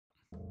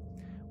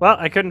Well,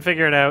 I couldn't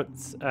figure it out.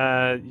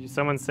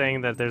 Someone's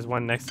saying that there's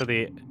one next to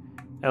the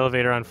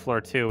elevator on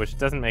floor 2, which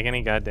doesn't make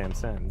any goddamn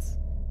sense.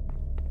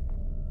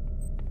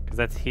 Because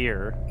that's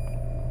here.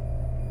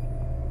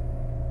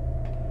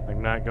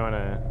 I'm not going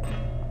to...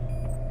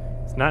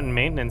 It's not in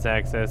maintenance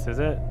access, is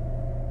it?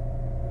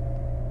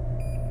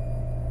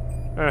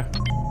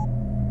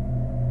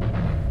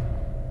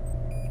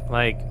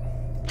 Like,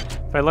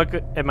 if I look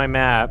at my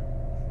map,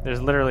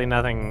 there's literally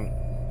nothing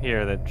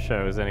here that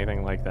shows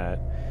anything like that.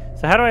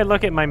 So how do I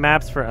look at my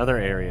maps for other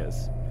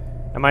areas?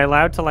 Am I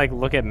allowed to, like,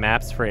 look at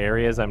maps for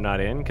areas I'm not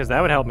in? Because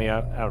that would help me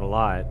out a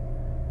lot.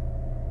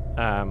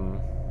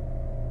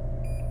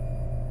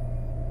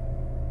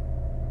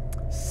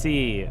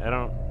 C. I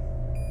don't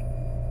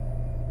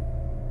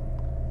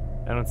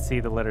see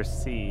the letter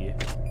C.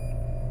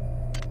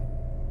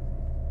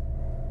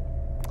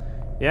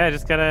 Yeah, I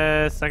just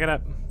gotta suck it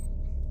up.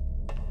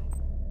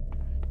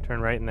 Turn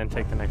right and then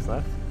take the next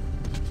left.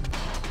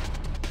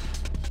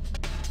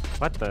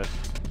 What the?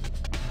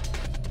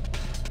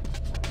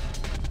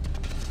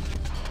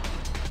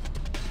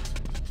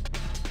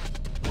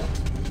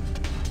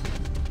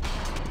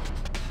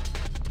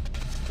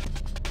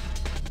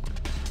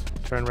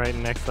 Turn right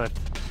and next left.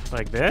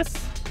 Like this?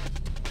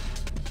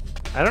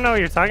 I don't know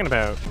what you're talking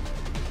about.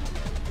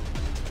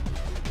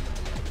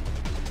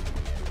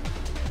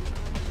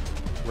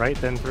 Right,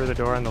 then through the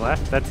door on the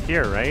left? That's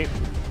here, right?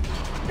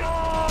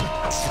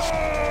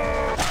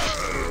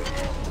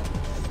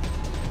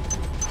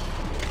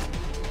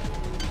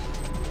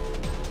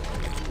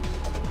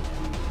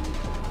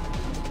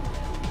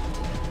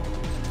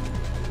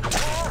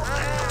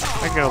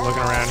 I can go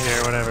looking around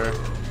here, whatever.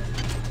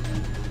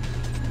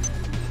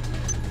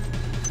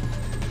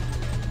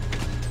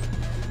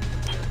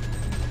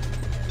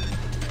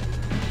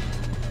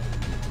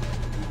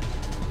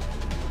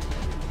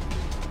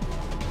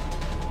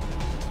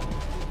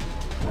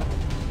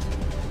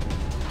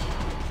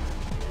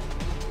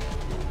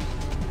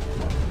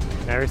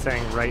 Now you're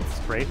saying right,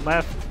 straight,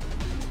 left?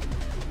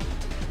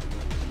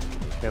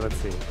 Okay, let's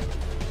see. So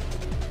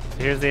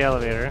here's the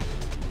elevator.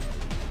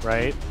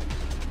 Right.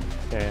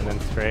 Okay, and then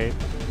straight.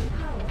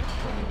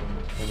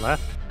 And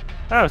left.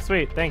 Oh,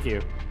 sweet, thank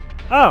you.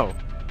 Oh!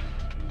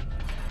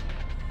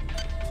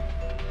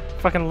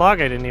 Fucking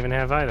log I didn't even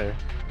have either.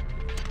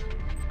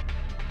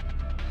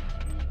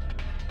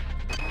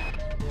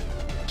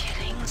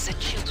 Killing the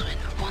children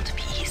won't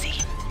be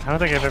easy. I don't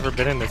think I've ever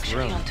been in this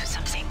room. Onto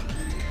something.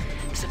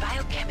 The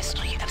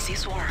biochemistry of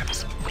these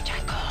worms, which I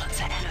call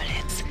the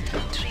annelids,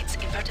 treats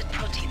inverted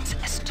proteins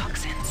as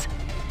toxins.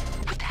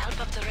 With the help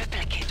of the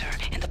replicator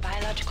in the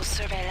biological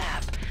survey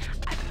lab,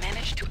 I've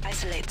managed to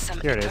isolate some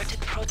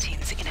inverted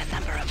proteins in a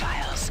number of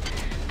vials.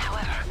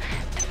 However,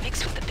 the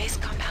mix with the base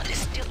compound is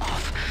still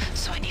off,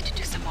 so I need to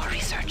do some more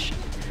research.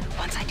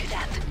 Once I do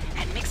that,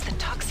 and mix the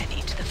toxin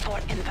into the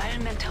 4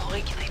 environmental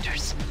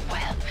regulators,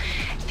 well,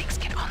 things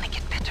can only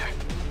get better.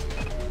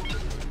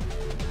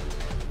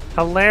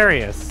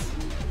 Hilarious.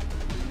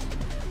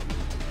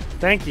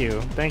 Thank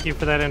you. Thank you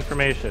for that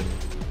information.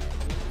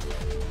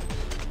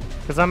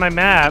 Because on my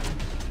map...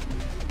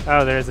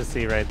 Oh, there's a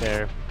C right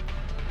there.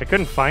 I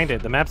couldn't find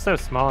it. The map's so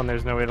small and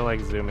there's no way to, like,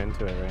 zoom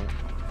into it, right?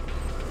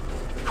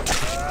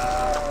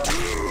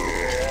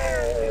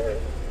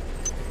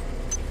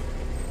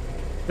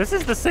 This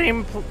is the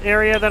same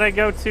area that I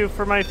go to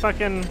for my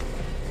fucking...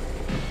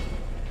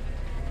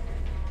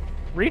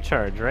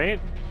 recharge, right?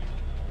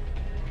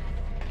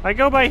 I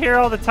go by here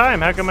all the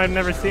time. How come I've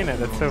never seen it?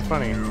 That's so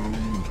funny.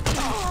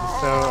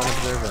 So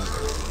unobservant.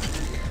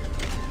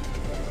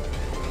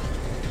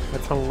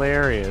 That's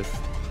hilarious.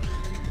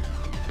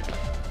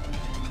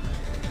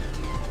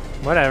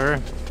 Whatever.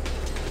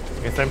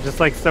 I guess I'm just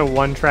like so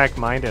one-track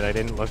minded I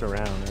didn't look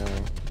around,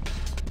 really.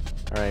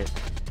 Alright.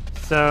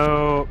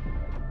 So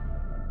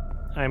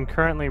I'm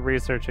currently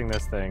researching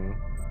this thing.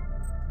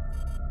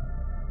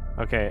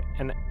 Okay,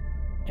 an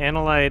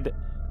analyte.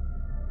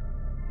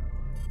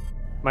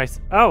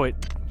 Oh, it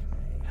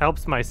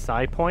helps my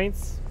psi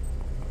points?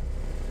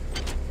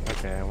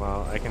 Okay,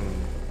 well, I can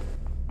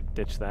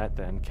ditch that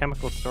then.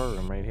 Chemical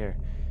storeroom right here.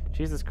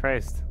 Jesus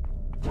Christ.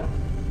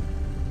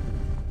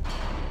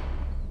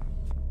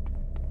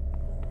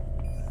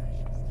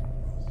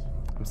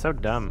 I'm so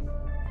dumb.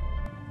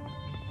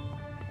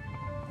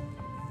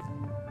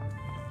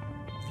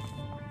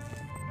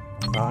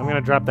 Well, I'm gonna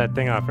drop that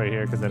thing off right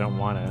here because I don't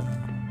want it.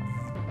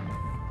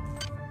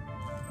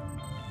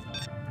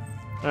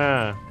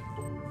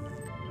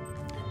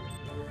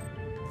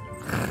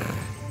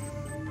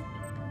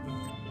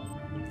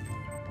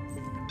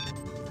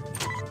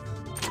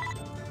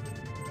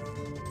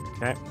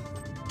 Okay.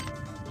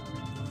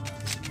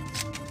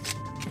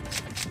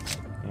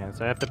 Yeah,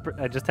 so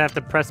I just have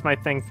to press my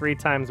thing 3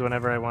 times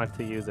whenever I want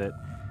to use it.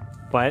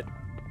 But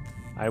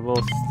I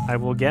will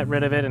get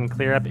rid of it and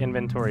clear up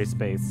inventory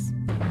space.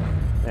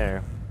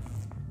 There.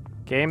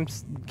 Game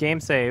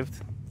saved.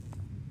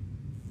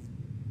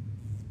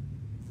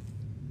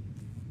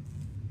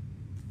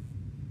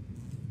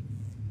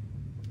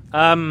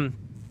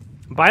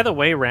 By the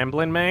way,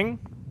 Ramblin' Mang,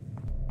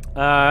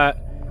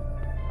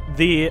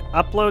 the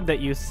upload that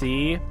you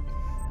see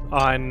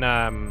on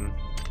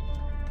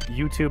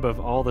YouTube of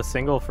all the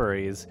single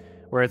furries,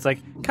 where it's like,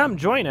 come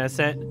join us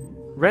at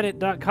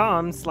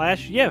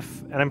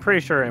reddit.com/yif, and I'm pretty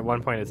sure at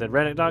one point it said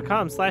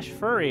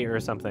reddit.com/furry or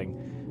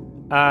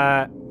something,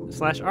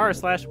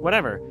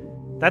 /r/whatever.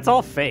 That's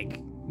all fake.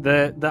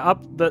 The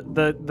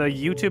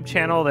YouTube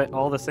channel that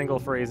all the single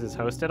furries is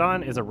hosted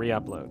on is a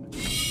re-upload.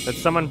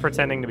 That's someone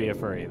pretending to be a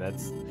furry.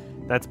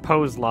 That's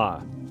Poe's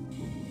Law,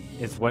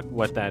 is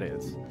what that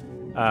is.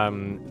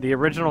 The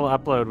original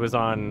upload was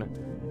on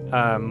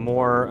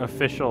more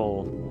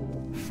official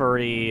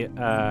furry,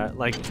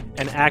 like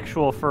an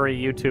actual furry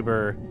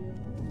YouTuber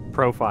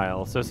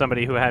profile. So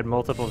somebody who had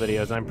multiple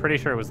videos, and I'm pretty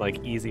sure it was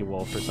like Easy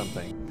Wolf or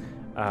something.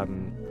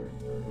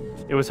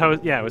 It was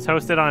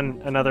hosted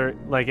on another,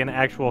 like an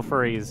actual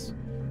furry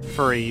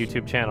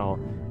YouTube channel.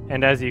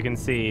 And as you can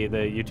see, the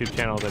YouTube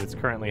channel that it's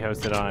currently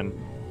hosted on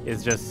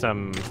is just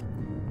some,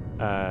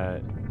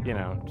 you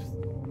know,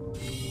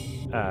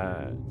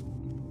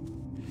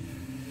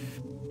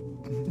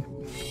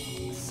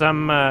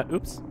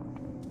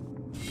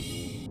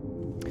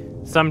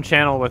 some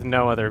channel with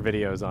no other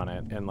videos on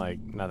it and like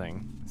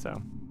nothing.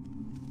 So,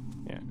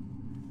 yeah.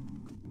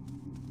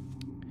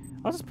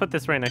 I'll just put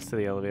this right next to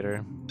the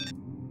elevator.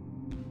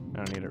 I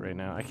don't need it right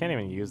now. I can't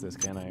even use this,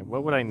 can I?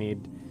 What would I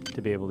need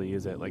to be able to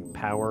use it? Like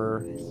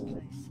power?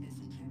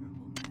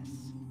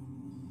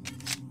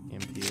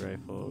 EMP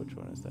rifle, which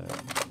one is that?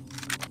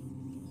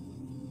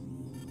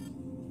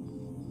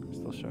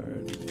 Crystal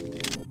shard.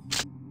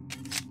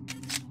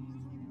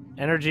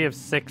 Energy of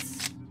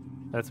 6.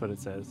 That's what it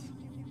says.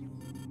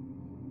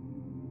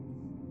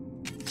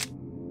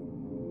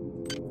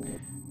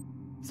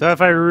 So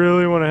if I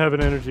really want to have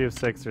an energy of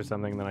 6 or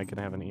something, then I can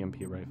have an EMP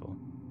rifle.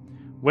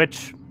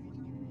 Which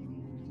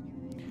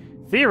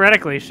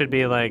theoretically should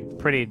be like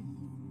pretty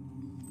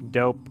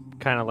dope,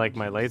 kind of like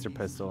my laser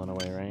pistol in a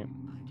way, right?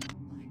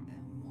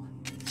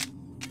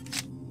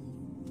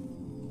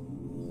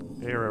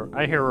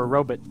 I hear a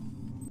robot.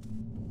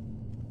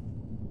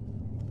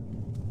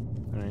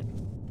 Alright.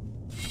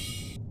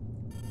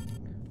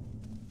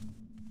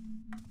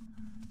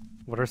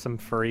 What are some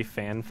furry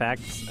fan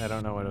facts? I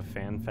don't know what a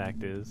fan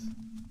fact is.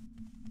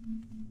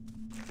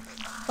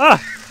 Ah!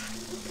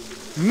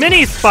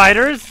 Mini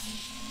spiders!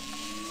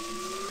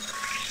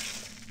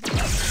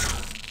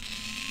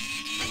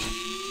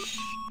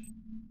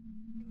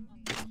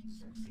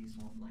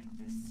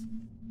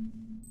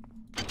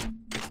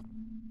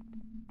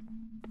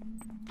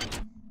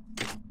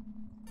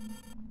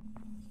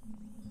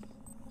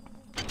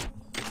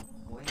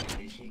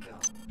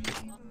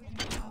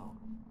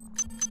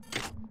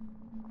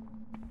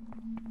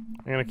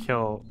 I'm gonna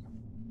kill...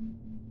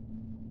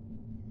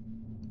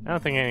 I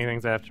don't think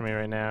anything's after me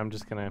right now. I'm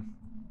just gonna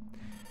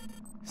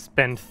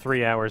spend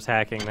 3 hours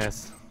hacking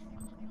this.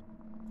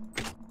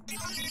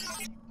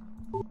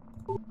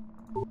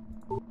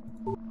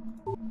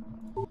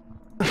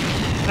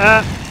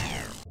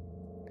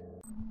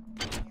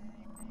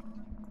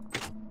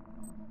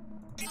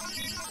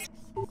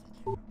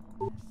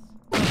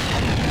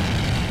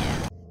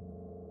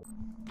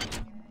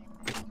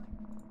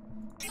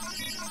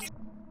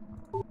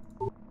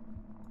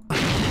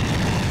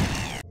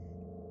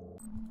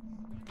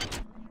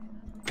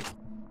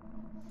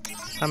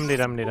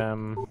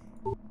 Hum-de-dum-de-dum.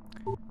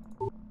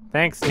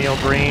 Thanks, Neil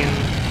Breen,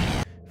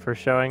 for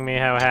showing me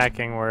how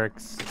hacking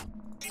works.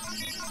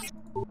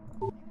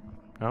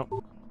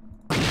 Oh.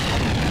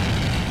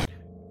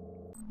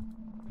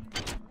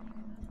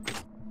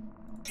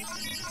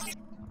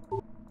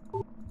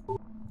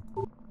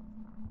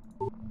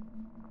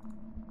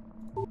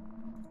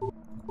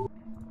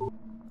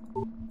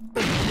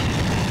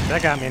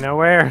 That got me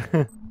nowhere.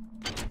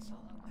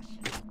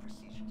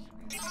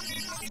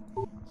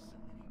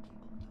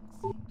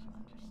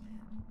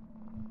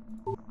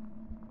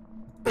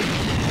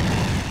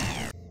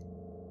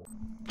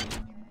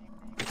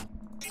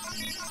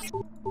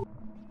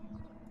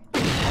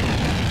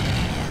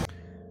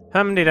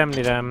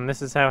 Hum-de-dum-de-dum,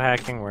 this is how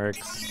hacking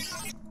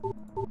works.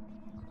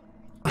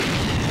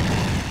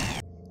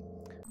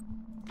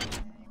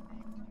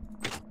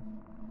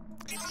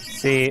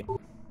 See,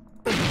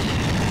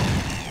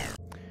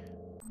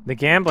 the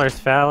gambler's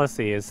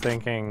fallacy is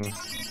thinking...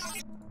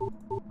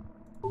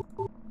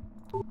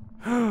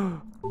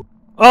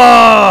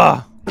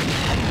 Oh!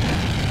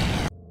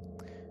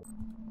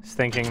 Is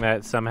thinking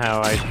that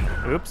somehow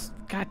I... Oops,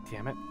 god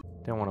damn it.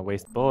 Don't want to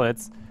waste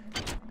bullets.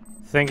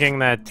 Thinking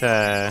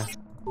that,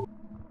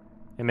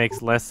 it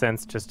makes less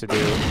sense just to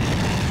do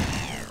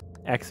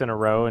X in a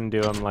row and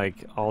do them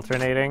like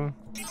alternating.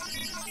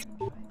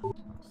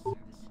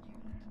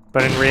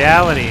 But in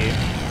reality,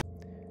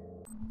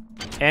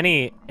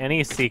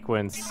 any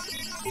sequence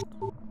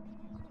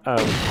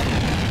of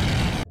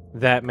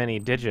that many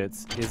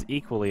digits is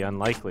equally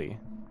unlikely.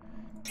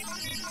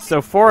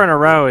 So 4 in a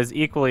row is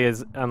equally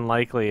as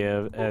unlikely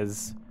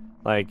as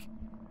like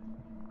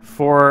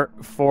 4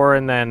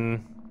 and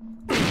then,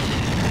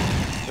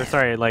 or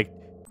sorry, like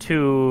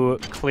 2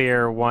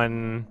 clear,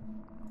 1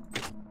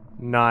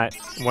 not,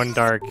 1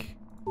 dark,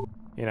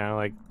 You know,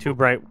 like 2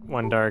 bright,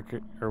 1 dark,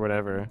 or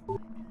whatever.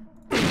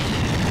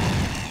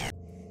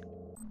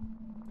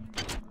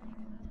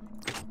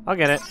 I'll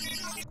get it.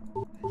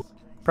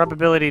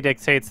 Probability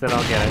dictates that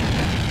I'll get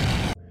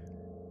it.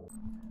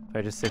 If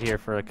I just sit here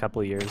for a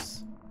couple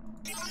years.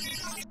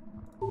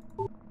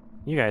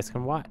 You guys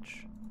can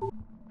watch.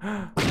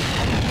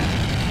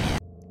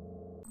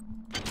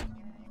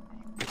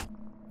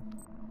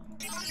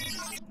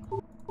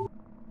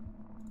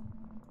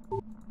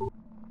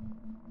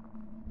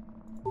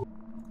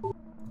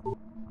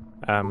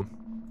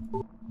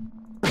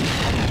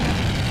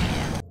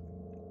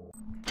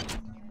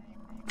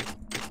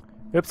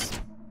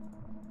 Oops.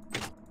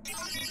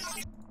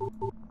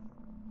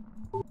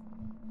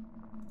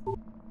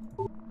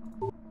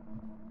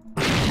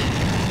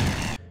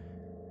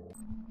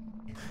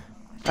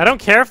 I don't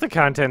care if the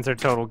contents are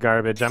total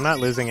garbage. I'm not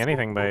losing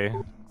anything by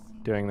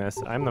doing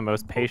this. I'm the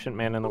most patient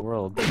man in the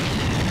world.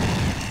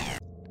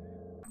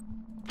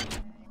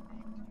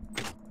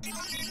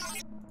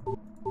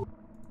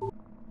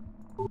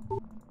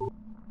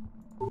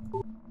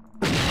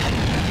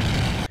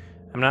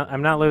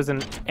 I'm not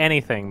losing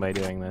anything by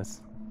doing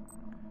this.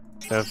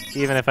 So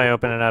even if I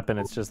open it up and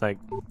it's just like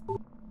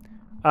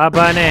a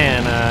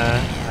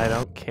banana, I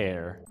don't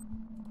care.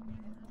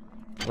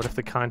 What if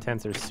the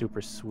contents are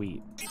super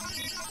sweet?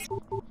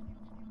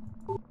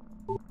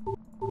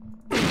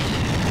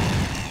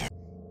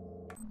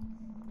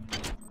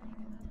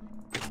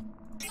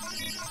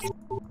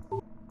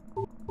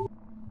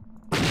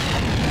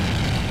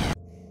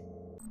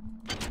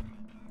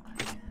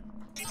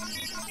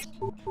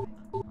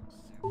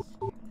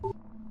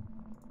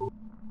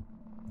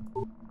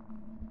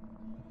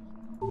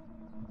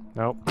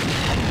 Nope.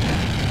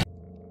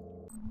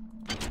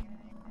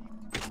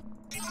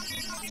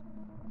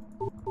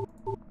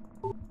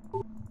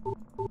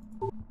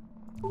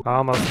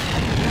 Almost.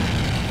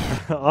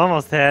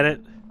 Almost had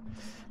it.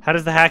 How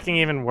does the hacking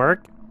even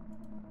work?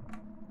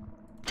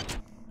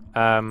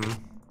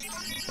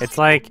 It's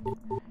like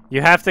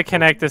you have to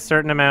connect a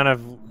certain amount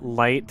of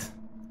light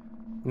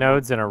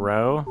nodes in a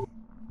row,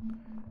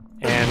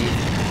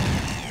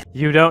 and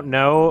you don't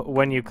know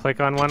when you click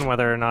on one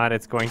whether or not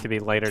it's going to be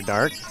light or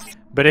dark.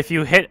 But if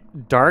you hit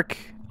dark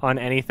on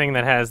anything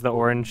that has the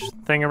orange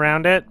thing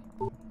around it,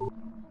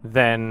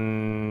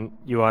 then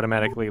you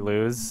automatically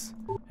lose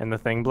and the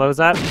thing blows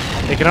up.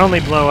 It can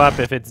only blow up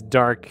if it's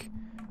dark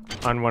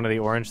on one of the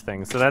orange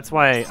things. So that's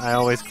why I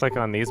always click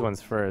on these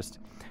ones first.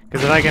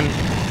 Because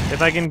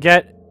if I can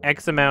get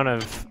X amount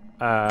of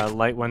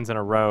light ones in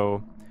a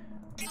row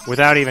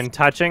without even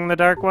touching the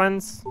dark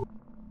ones,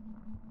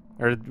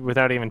 or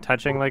without even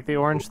touching like the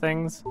orange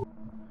things,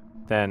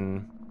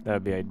 then that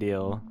would be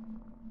ideal.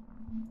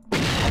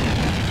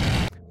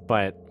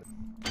 But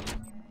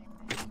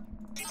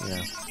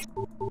yeah.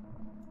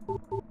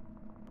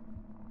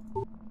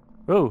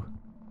 Ooh.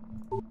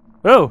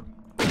 Ooh!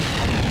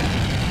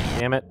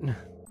 Damn it. I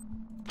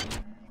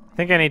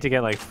think I need to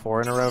get like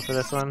 4 in a row for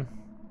this one.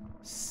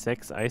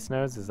 6 ice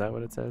nodes, is that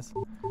what it says?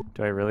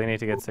 Do I really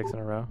need to get 6 in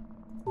a row?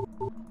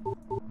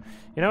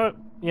 You know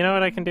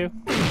what I can do?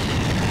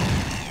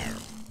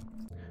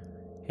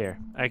 Here,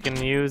 I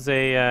can use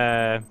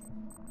a,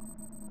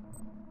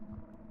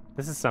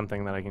 this is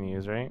something that I can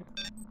use, right?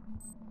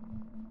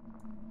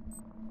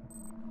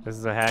 This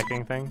is a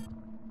hacking thing?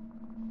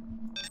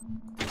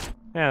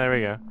 Yeah, there we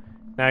go.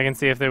 Now I can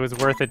see if it was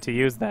worth it to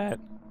use that.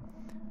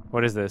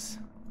 What is this?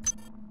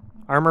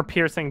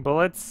 Armor-piercing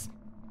bullets?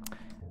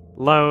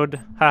 Load.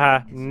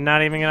 Haha,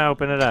 not even gonna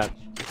open it up.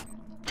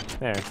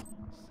 There.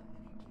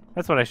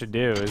 That's what I should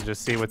do, is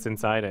just see what's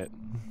inside it.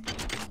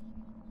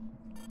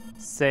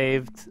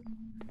 Saved.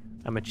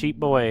 I'm a cheap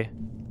boy.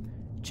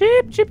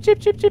 Cheap, cheap, cheap,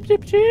 cheap, cheap,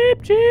 cheap,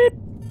 cheap, cheap.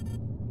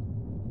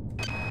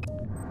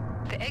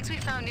 The eggs we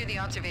found near the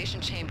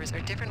observation chambers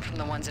are different from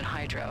the ones in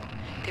Hydro.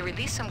 They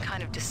release some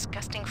kind of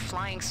disgusting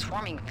flying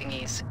swarming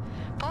thingies.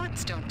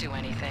 Bullets don't do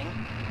anything.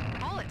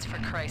 Bullets, for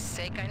Christ's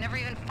sake. I never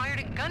even fired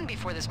a gun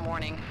before this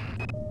morning.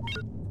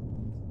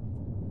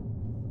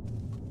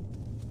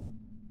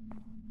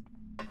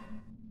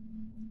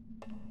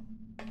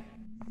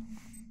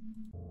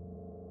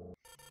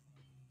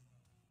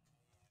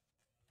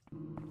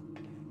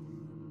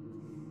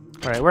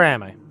 Alright, where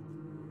am I?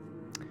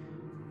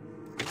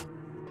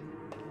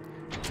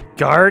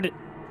 Garden?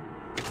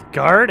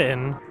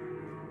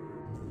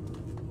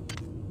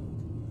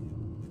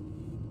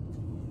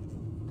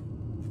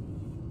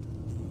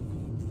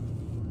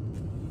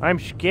 I'm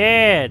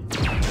scared.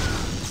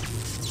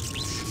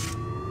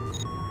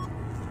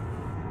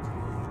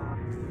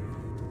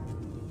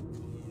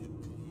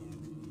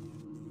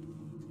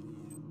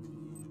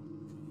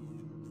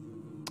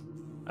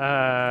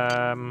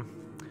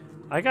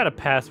 I got a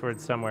password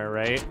somewhere,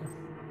 right?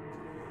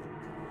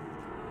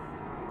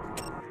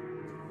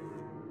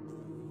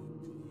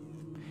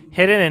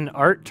 Hidden in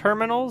art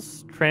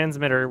terminals?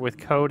 Transmitter with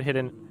code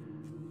hidden.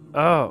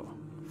 Oh.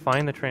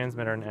 Find the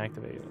transmitter and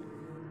activate it.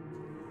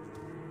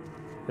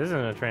 This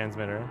isn't a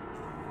transmitter.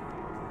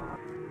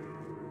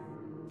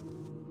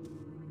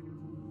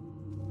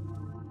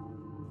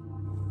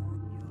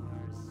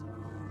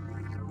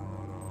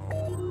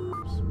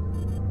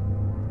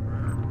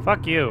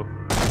 Fuck you.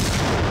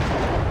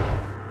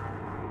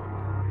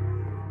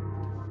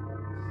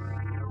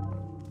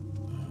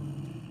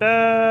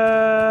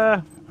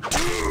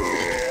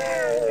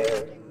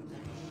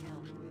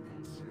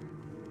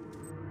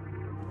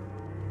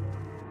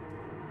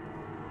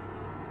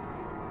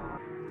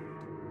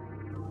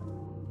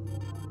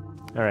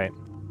 All right.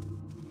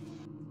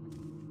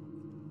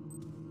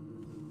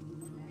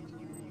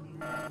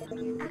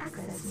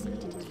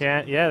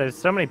 Can't. Yeah, there's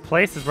so many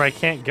places where I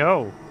can't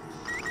go.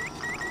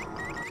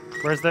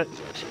 Where's the?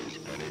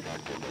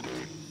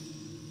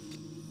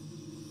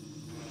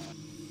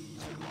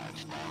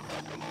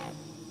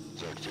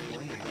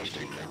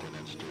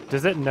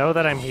 Does it know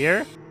that I'm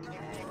here?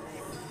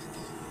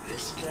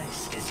 This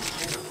place is a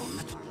terrible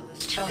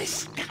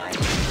choice.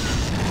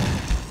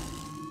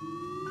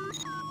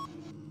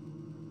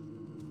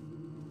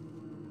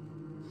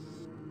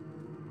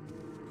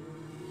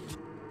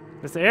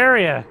 This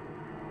area.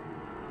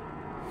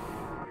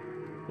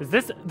 Is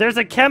this? There's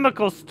a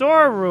chemical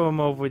storeroom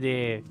over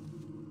there.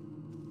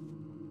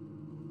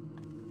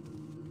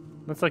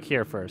 Let's look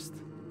here first.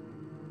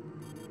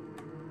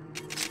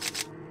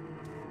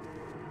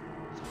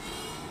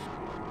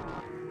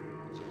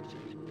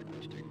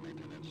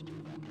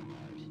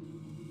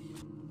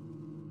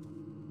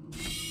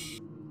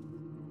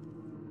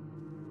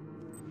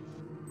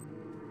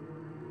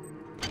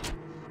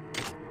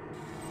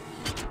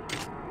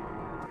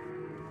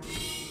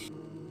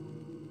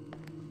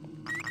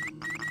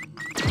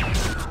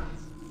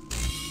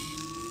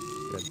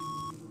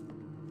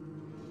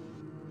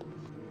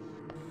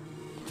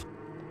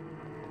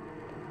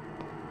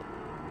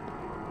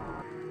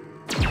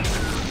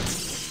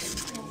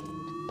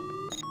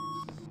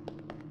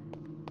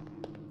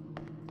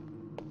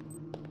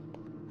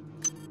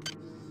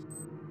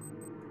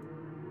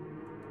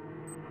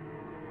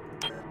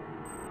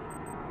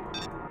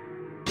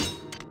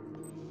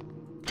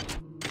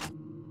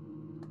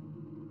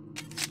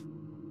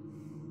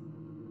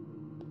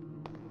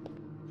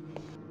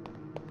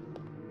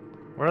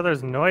 What are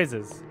those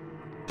noises?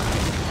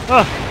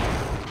 Oh!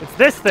 It's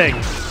this thing!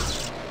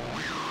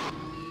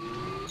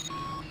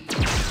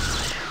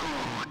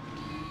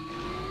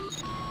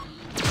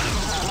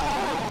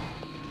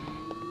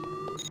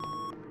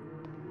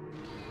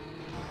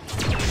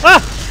 Ah!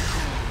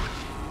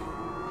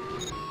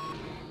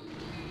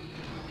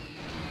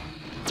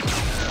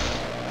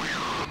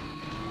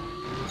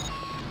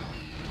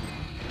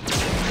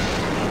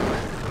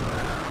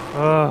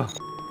 Oh.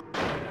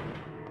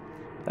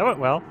 That went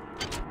well.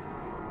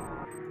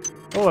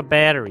 Oh, a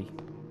battery.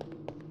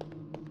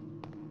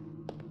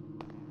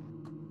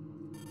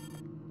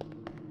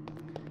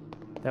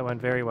 That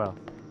went very well.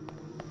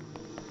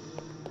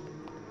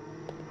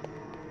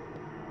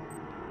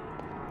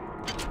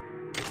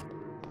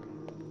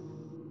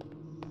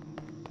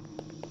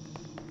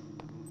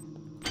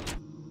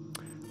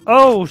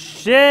 Oh,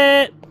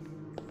 shit!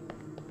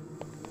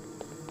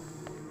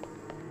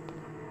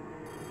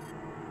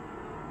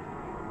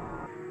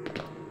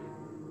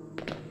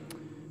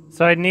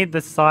 So I'd need the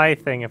psi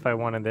thing if I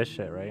wanted this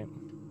shit, right?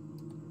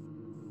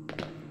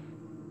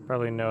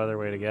 Probably no other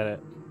way to get it.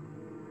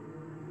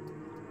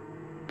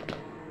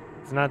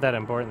 It's not that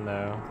important,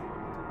 though.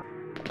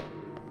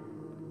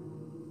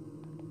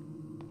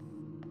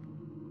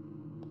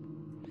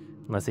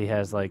 Unless he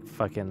has, like,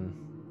 fucking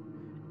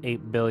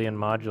 8 billion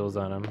modules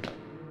on him.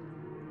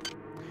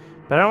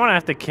 But I don't want to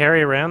have to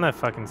carry around that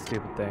fucking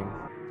stupid thing.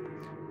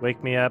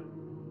 Wake me up.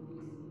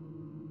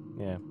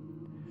 Yeah.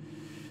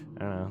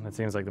 I don't know. That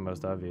seems like the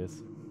most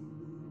obvious.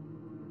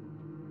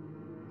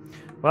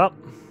 Well.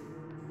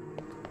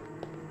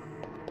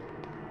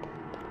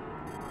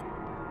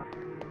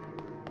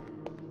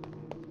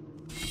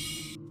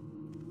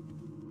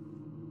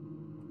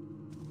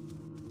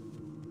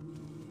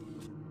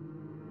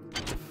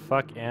 The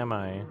fuck am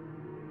I?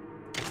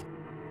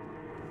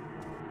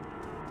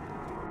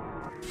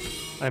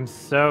 I'm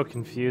so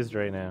confused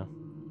right now.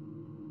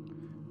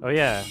 Oh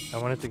yeah, I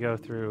wanted to go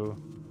through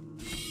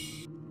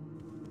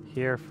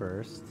here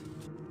first.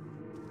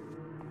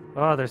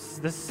 Oh,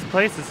 this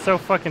place is so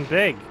fucking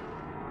big.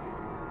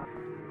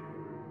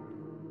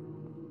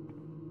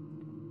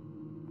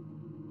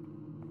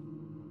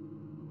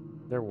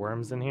 There are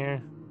worms in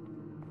here?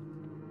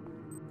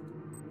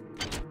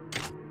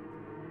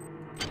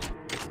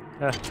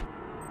 Ah.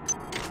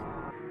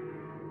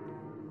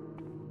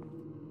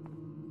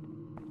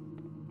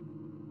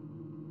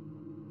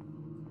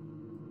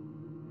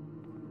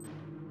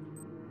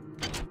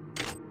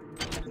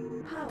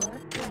 Power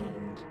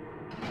drained.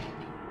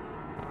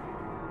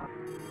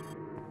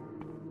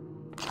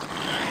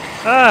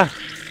 Ah!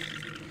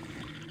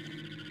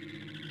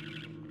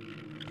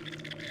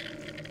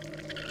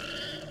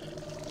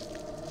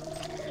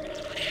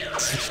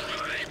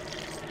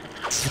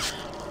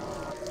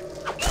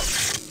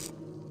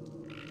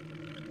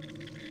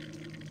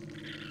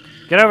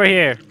 Get over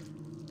here.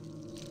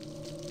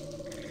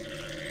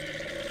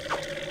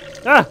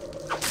 Ah!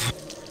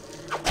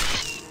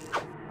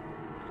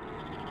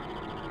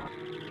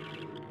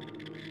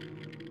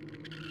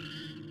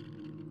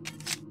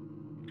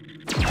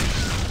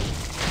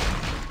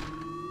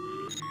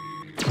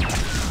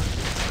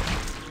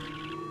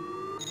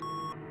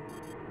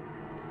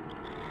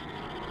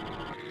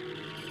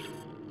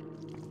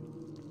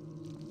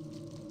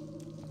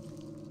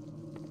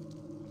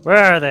 Where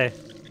are they?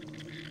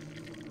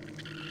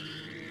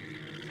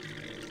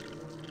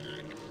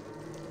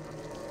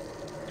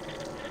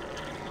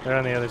 They're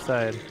on the other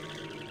side.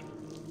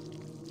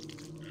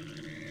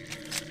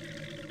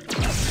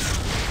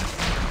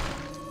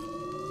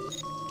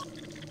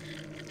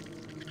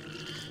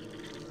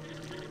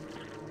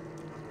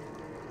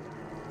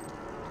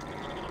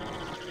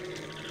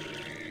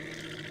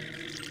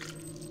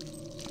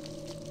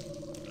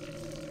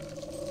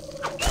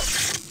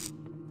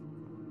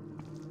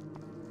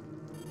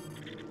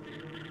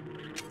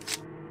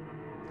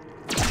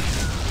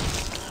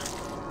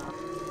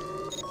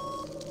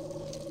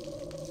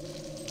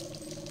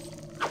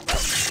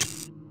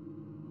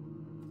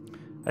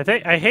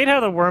 I hate how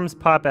the worms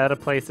pop out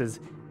of places,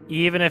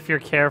 even if you're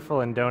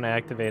careful and don't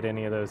activate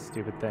any of those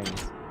stupid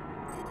things.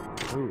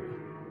 Ooh.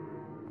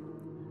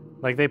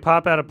 Like, they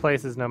pop out of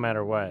places no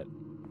matter what.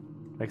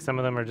 Like, some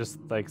of them are just,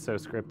 like, so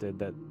scripted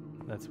that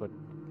that's what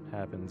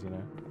happens, you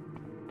know?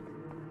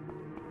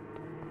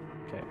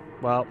 Okay,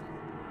 well.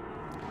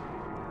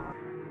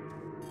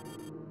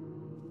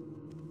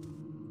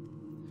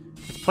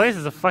 This place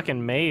is a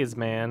fucking maze,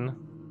 man.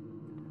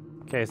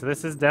 Okay, so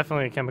this is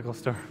definitely a chemical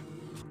store.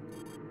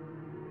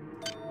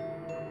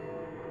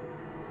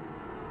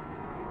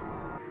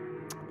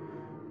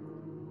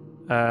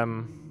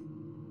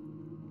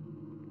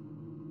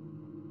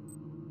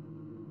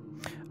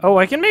 Oh,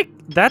 I can make...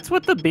 That's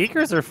what the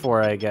beakers are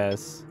for, I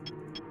guess.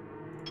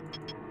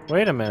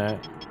 Wait a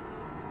minute.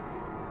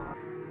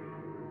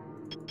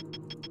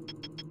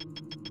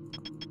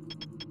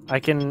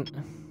 I can...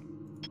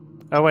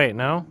 Oh, wait,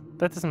 no?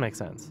 That doesn't make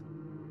sense.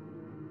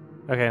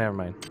 Okay, never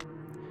mind.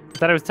 I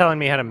thought it was telling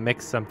me how to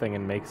mix something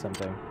and make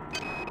something.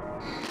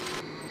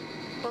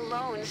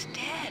 Malone's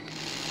dead.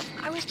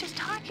 I was just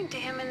talking to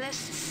him and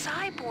this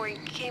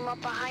cyborg came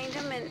up behind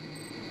him and...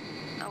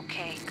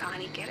 Okay,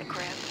 Connie, get a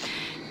grip.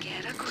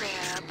 Get a grip.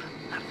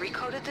 I've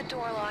recoded the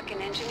door lock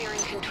and engineering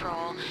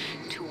control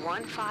to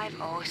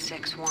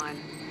 15061.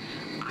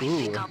 I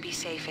think I'll be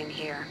safe in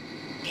here.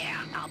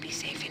 Yeah, I'll be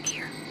safe in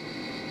here.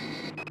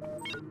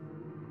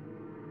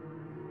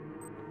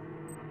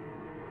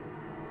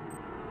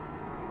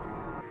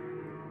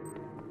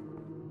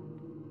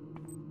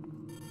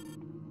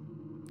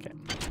 Okay.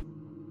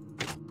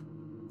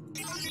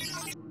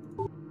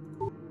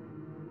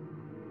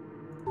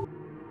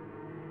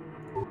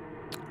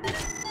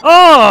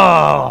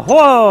 Oh!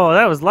 Whoa!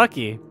 That was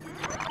lucky.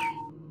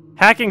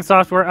 Hacking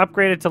software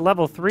upgraded to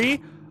level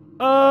 3.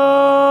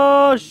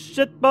 Oh,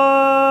 shit,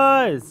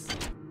 boys!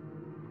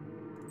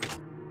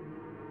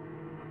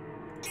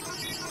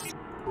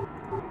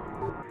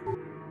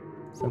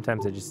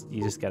 Sometimes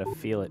you just gotta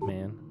feel it,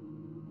 man.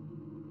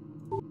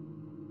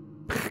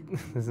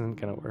 This isn't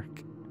gonna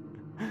work.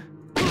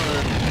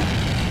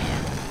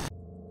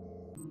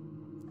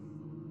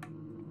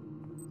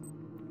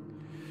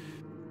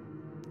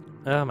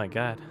 Oh my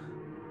god.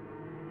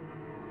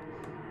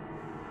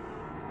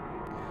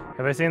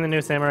 Have I seen the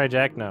new Samurai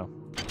Jack? No.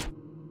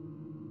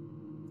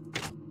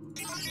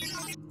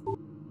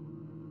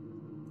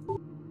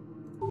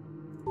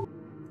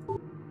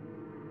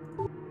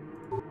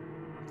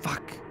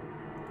 Fuck.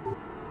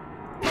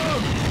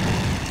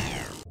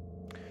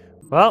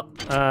 Well,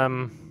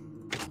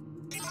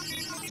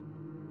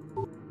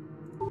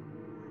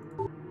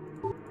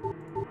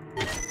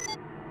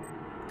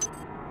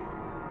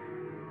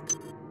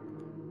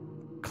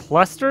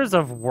 clusters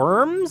of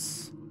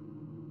worms?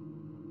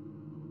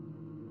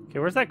 Okay,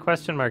 where's that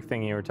question mark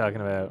thing you were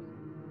talking about?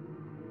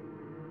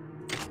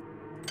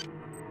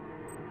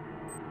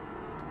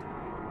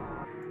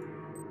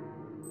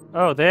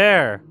 Oh,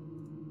 there.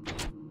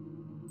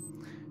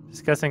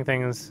 Discussing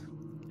things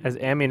as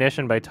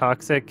ammunition by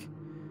toxic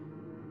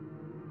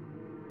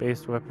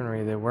based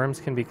weaponry. The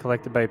worms can be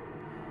collected by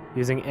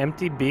using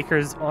empty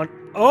beakers on...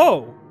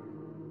 Oh!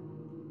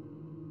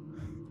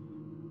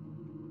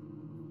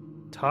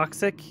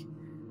 Toxic?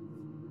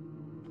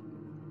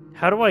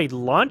 How do I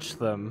launch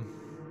them?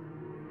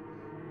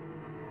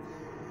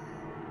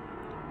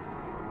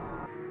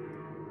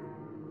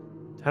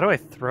 How do I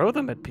throw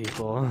them at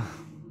people?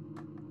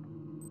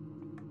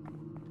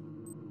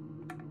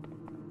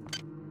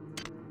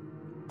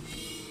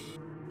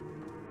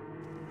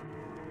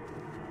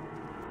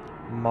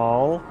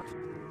 Mall.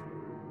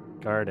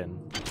 Garden.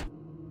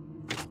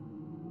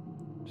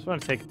 Just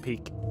want to take a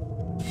peek.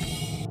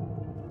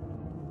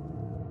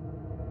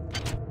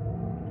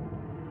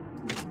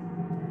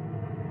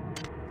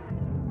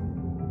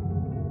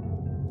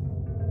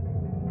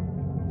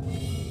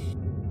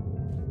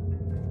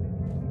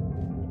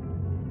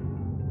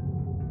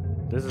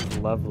 This is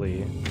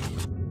lovely,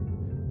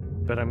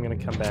 but I'm gonna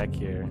come back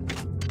here.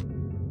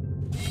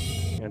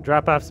 I'm gonna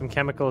drop off some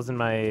chemicals in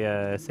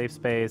my safe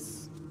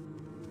space.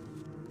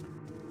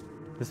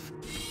 This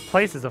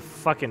place is a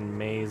fucking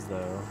maze,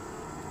 though.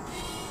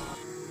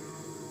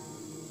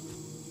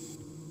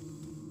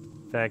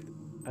 In fact,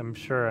 I'm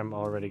sure I'm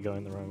already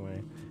going the wrong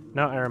way.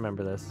 No, I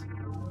remember this.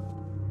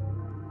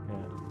 Yeah.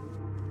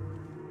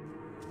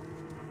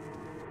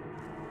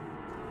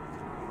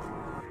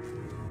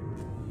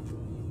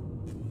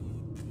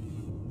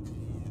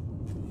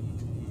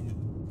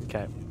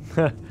 Okay.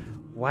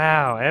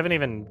 Wow, I haven't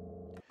even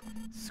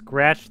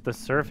scratched the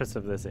surface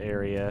of this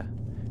area.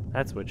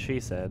 That's what she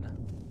said.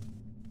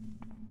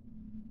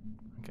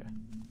 Okay.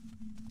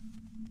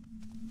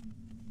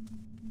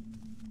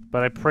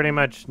 But I pretty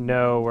much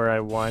know where I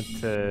want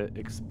to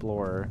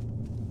explore.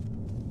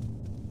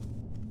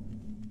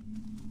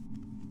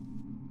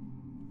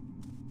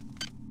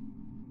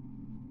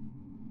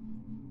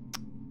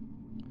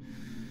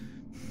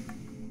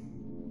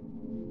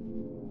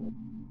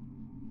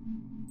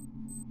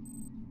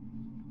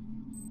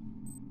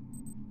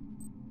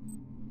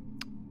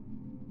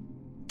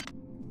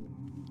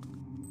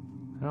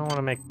 I don't want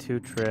to make 2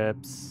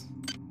 trips.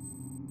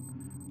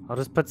 I'll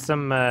just put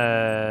some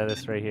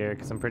this right here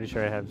because I'm pretty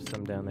sure I have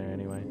some down there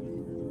anyway.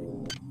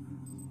 And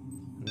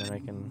then I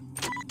can.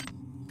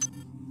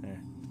 There.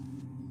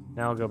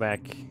 Now I'll go back.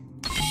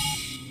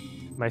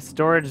 My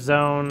storage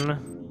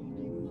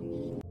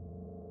zone.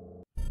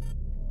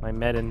 My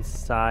med and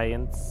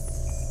science.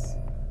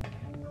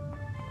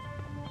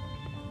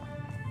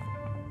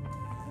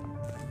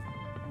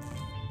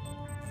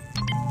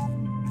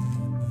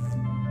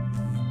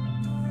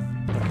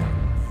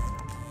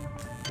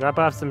 Drop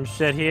off some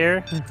shit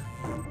here.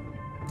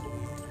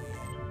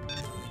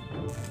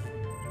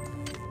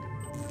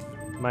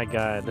 My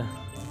god.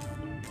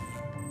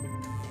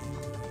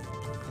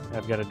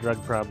 I've got a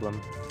drug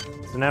problem.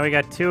 So now we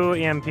got 2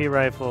 EMP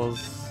rifles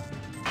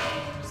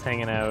just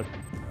hanging out.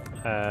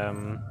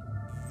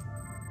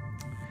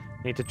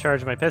 Need to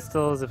charge my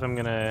pistols if I'm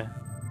gonna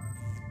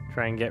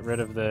try and get rid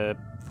of the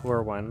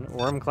poor one.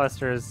 Worm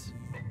clusters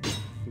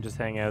can just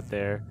hang out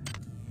there.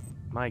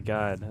 My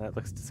god, that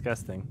looks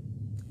disgusting.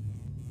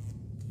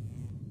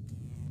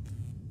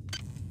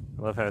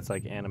 I love how it's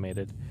like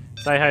animated.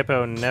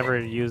 Sci-Hypo, never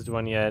used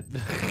one yet.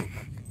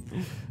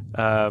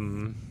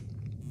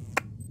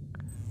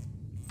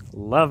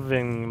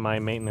 Loving my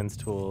maintenance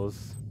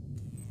tools.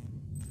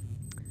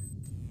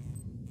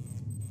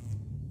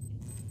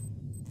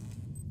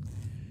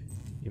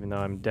 Even though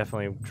I'm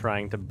definitely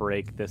trying to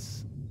break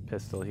this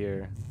pistol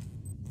here.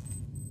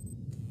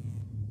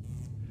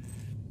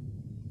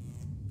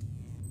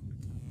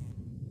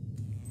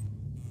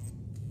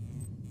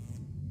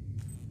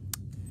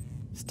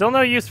 Still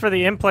no use for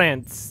the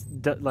implants,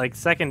 like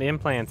second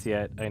implants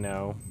yet, I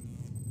know.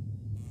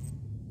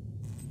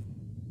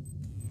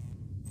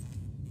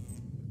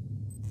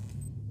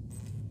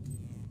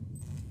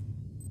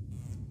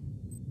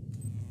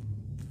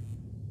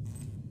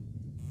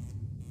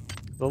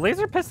 The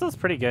laser pistol is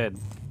pretty good.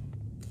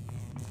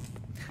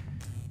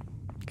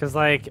 Because,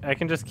 like, I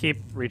can just keep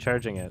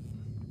recharging it.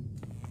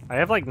 I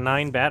have, like,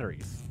 9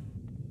 batteries.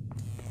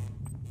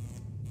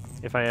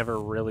 If I ever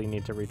really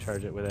need to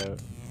recharge it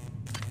without.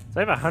 So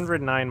I have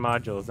 109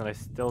 modules, and I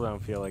still don't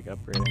feel like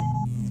upgrading.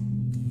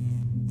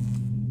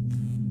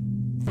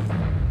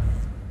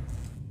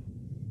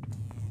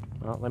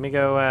 Well, let me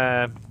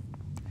go,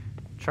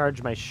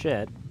 charge my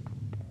shit.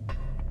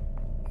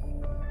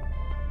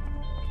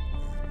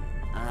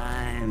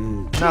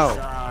 I'm No.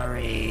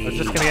 sorry. I was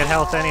just gonna get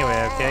health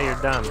anyway, okay?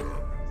 You're dumb.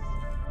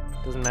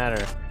 Doesn't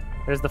matter.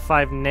 There's the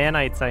 5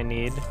 nanites I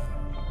need.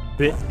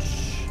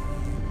 Bitch.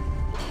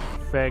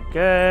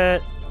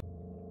 Forget.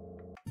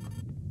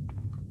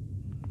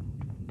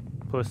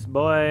 Puss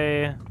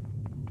boy.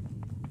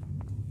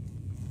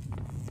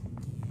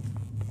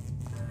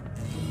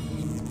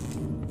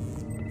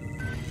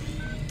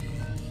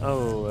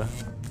 Oh.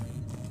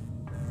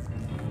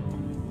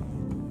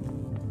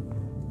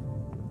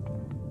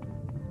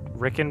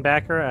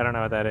 Rickenbacker? I don't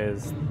know what that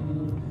is.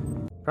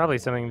 Probably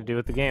something to do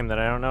with the game that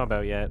I don't know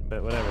about yet,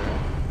 but whatever.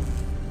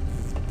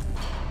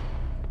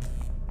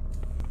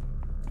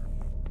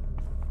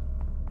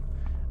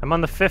 I'm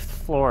on the 5th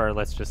floor,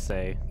 let's just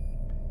say.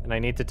 And I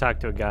need to talk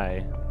to a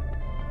guy.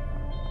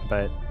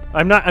 But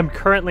I'm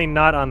currently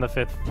not on the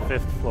fifth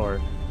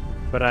floor.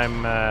 But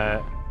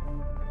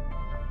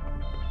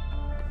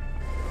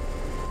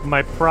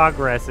my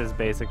progress is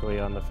basically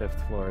on the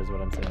 5th floor is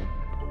what I'm saying.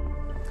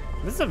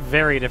 This is a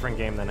very different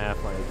game than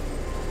Half-Life.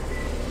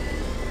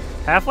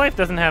 Half-Life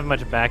doesn't have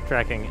much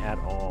backtracking at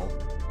all.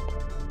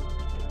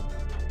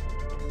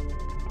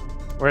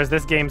 Whereas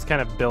this game's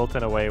kind of built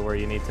in a way where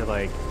you need to,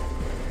 like,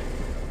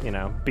 you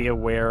know, be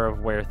aware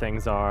of where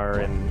things are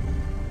and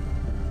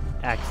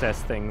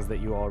access things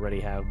that you already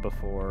have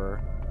before.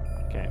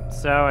 Okay,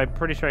 so I'm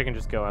pretty sure I can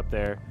just go up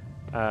there.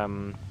 Just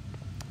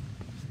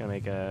gonna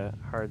make a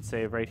hard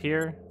save right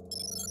here.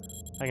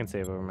 I can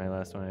save over my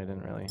last one. I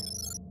didn't really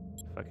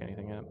fuck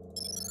anything up.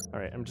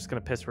 Alright, I'm just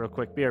gonna piss real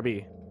quick.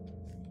 BRB.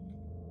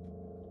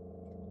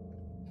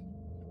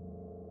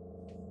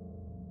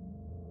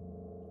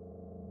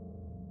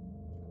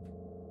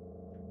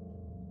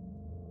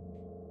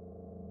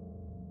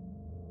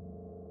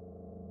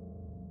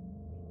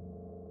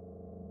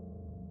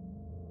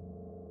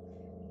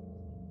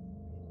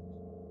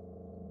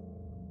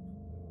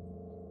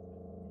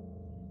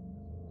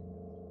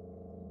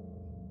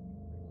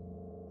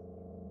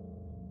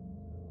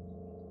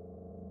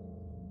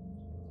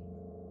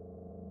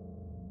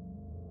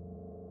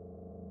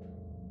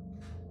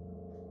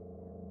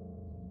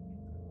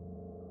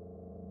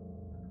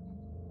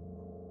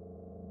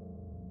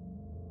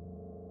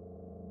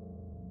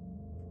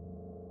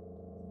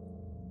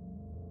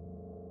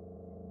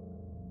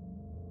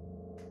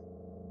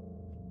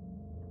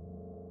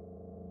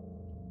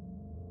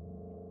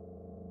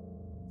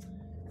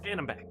 And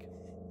I'm back.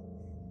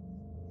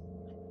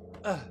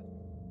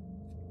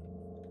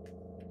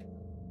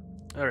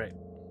 Alright.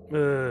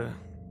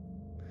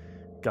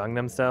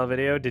 Gangnam Style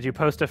video? Did you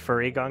post a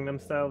furry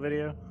Gangnam Style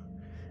video?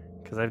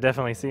 Because I've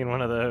definitely seen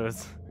one of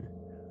those.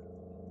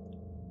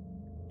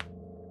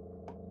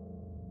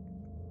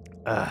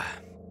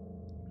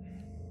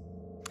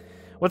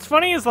 What's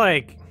funny is,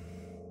 like,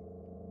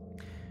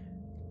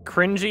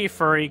 cringy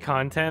furry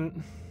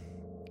content.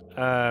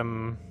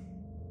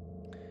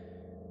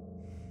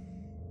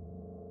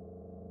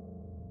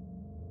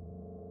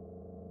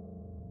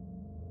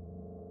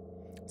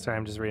 Sorry,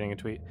 I'm just reading a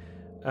tweet.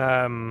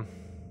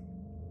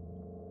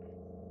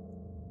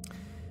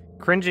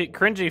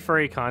 Cringy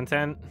furry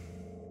content.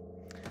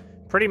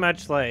 Pretty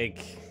much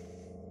like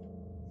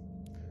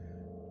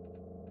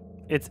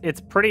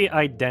it's pretty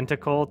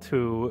identical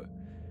to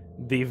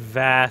the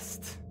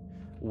vast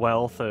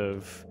wealth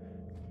of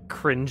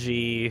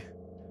cringy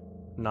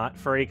not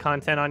furry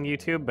content on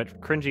YouTube,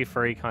 but cringy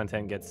furry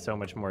content gets so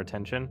much more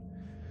attention.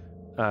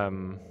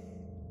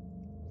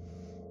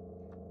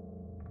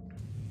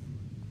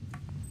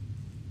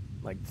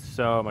 Like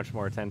so much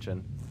more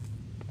attention.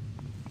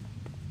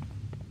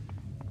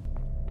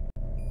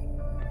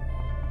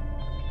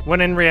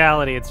 When in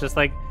reality, it's just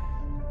like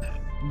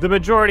the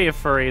majority of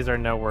furries are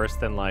no worse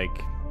than,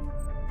 like,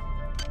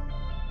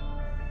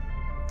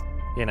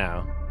 you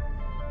know,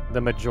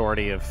 the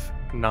majority of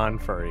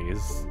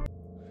non-furries.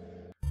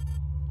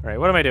 Alright,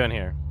 what am I doing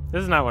here?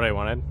 This is not what I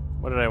wanted.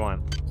 What did I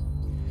want?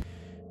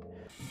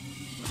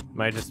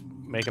 Am I just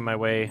making my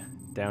way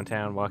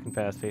downtown, walking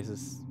fast,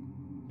 faces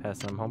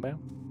past some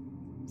homebound?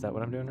 Is that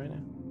what I'm doing right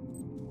now?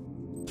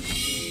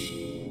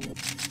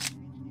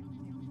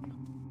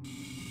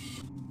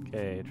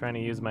 Okay, trying to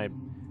use my...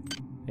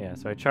 Yeah,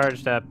 so I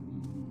charged up.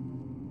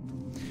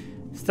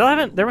 Still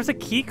haven't... There was a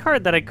key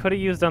card that I could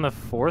have used on the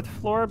 4th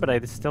floor, but I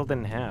still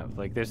didn't have.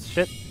 Like, there's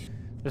shit...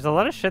 There's a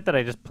lot of shit that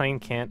I just plain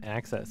can't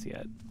access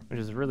yet, which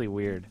is really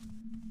weird.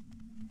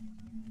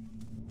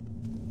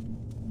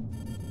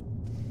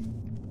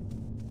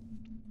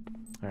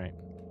 Alright.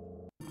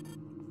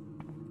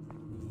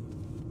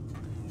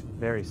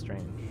 Very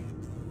strange.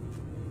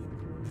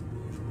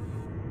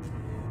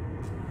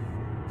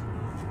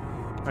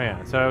 Oh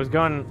yeah, so I was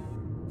going...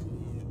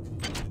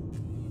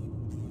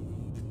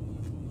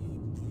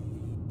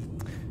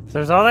 So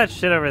there's all that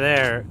shit over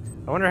there.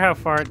 I wonder how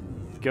far it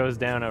goes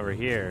down over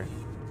here.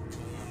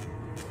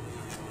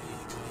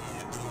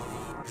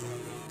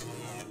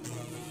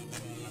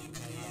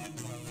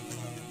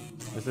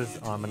 This is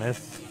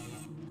ominous.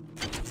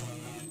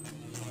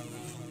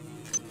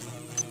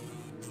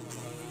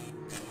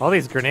 All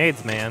these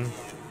grenades, man.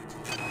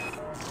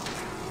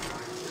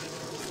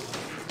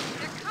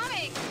 They're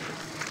coming!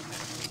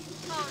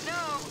 Oh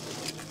no!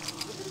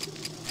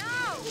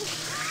 No!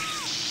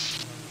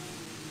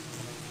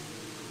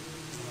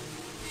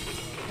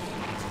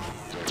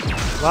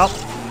 Well.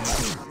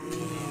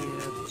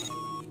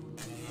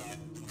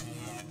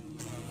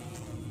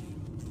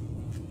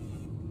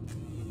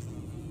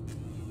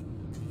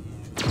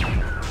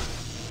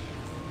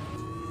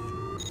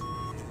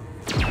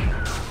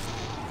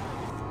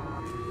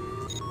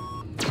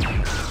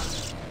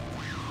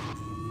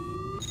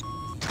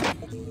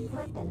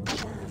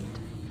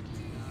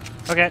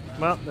 Okay,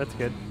 well, that's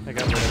good. I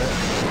got rid of it.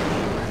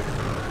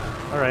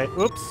 Alright,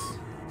 whoops.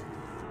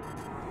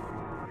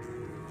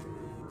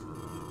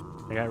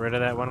 I got rid of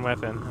that one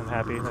weapon. I'm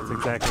happy. That's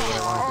exactly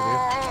what I wanted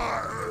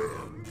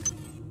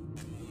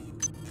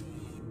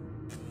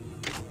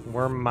to do.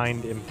 Worm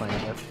mind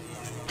implant.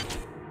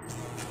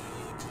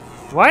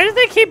 Why do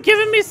they keep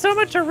giving me so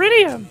much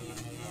iridium?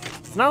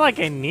 It's not like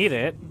I need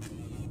it.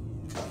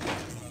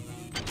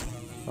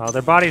 Well,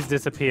 their bodies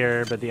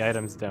disappear, but the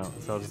items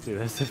don't. So I'll just do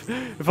this.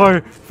 If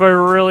I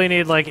really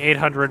need like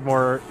 800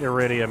 more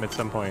iridium at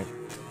some point.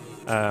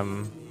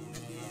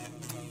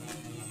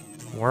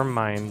 Worm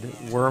mind,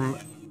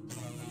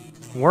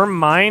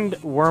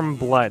 worm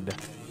blood.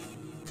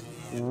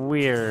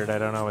 Weird. I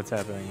don't know what's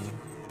happening.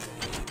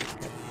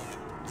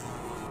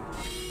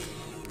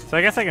 So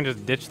I guess I can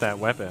just ditch that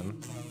weapon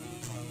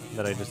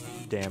that I just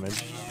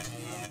damaged.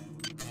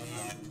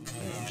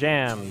 Right,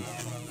 jammed.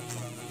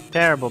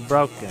 Terrible,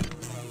 broken.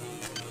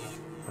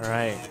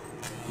 Alright.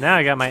 Now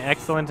I got my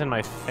excellent and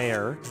my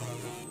fair.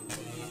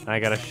 And I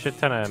got a shit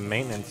ton of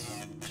maintenance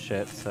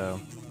shit,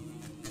 so...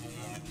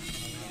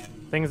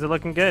 Things are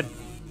looking good.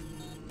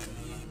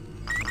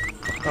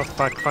 Oh,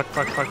 fuck.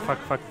 Potential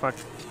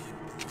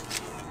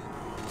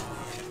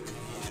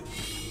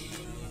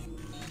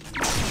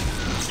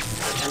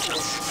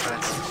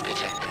threat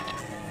detected.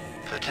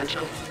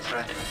 Potential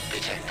threat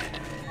detected.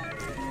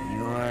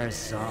 Your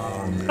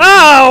song.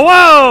 Oh,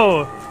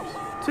 whoa!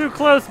 Too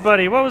close,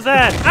 buddy. What was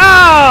that?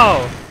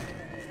 Ow!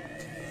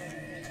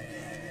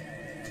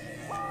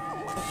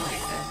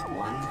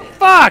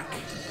 Fuck!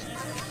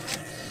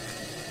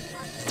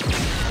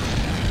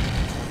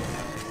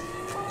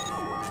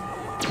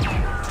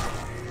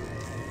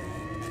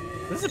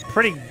 This is a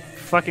pretty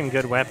fucking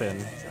good weapon.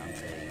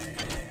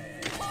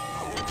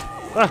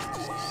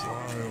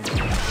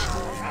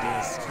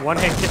 One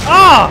hit kill.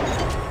 Oh!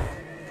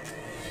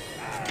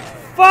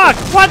 Fuck!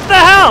 What the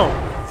hell?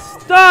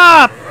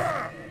 Stop!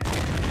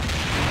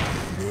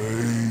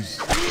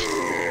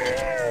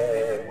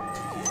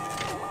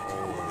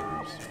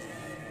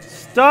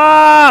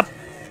 Stop!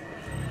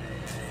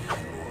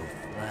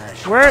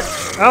 Where?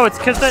 Oh, it's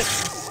because that.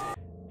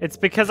 It's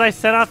because I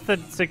set off the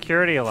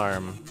security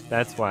alarm.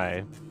 That's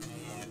why.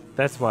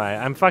 That's why.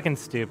 I'm fucking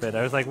stupid.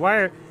 I was like,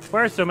 why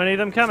are so many of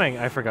them coming?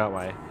 I forgot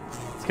why.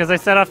 It's because I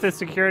set off the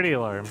security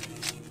alarm.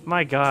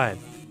 My god.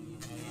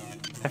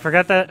 I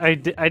forgot that I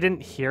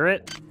didn't hear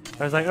it.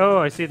 I was like, oh,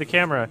 I see the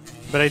camera.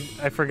 But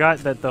I forgot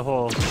that the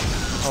whole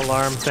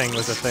alarm thing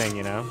was a thing,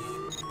 you know?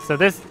 So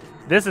this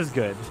is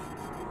good.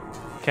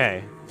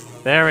 Okay.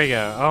 There we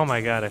go. Oh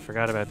my god, I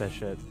forgot about that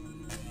shit.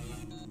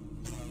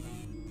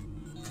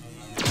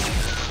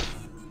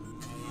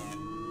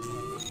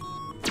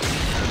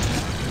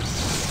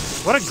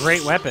 What a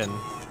great weapon.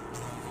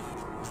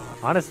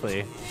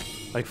 Honestly.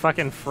 Like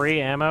fucking free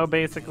ammo,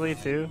 basically,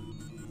 too.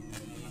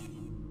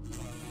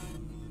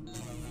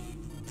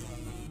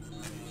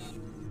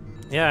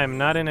 Yeah, I'm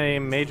not in a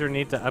major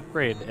need to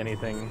upgrade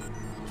anything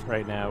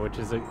right now, which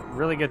is a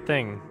really good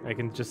thing. I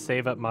can just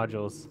save up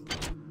modules.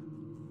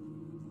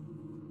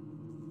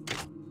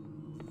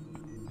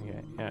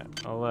 Okay, yeah,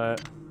 I'll,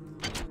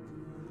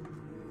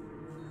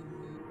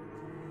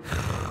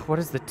 what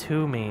does the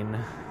 2 mean?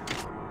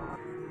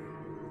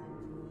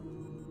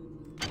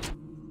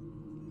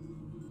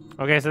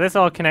 Okay, so this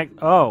all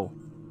connect. Oh.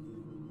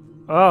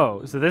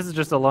 Oh, so this is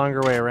just a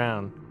longer way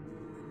around.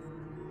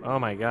 Oh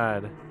my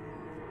god.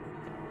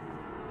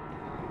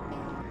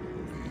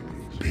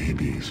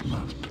 Babies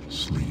must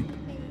sleep.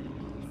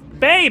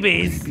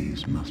 Babies?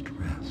 Babies must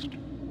rest.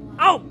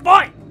 Oh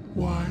boy!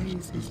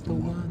 Wise is the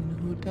one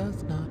who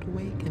does not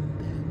waken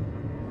them.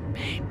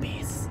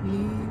 Babies.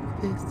 Leave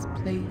this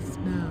place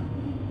now,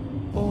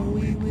 or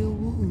we will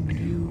wound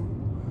you.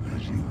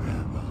 As you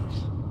have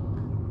us.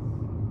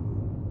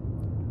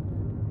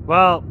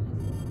 Well,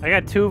 I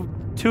got two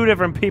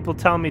different people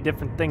telling me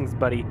different things,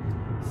 buddy.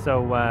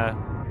 So, look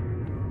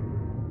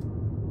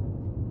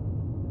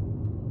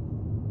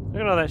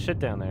at all that shit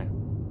down there.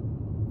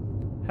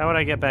 How would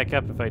I get back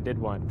up if I did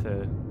want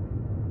to?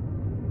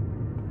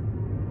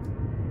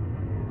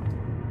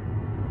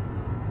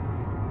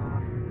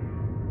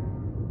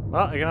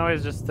 Well, I can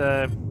always just,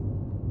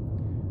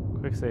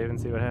 quick save and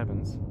see what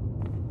happens.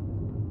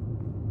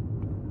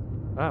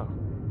 Oh.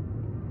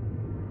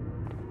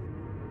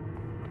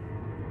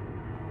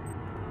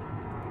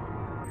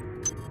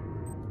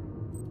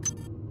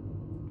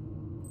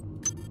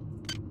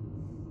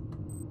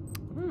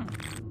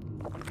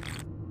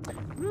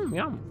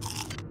 Yum.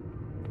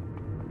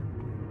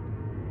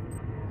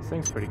 This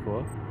thing's pretty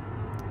cool.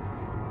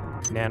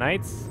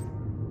 Nanites.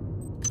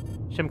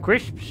 Some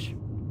crisps.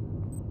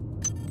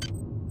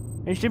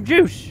 And some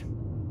juice.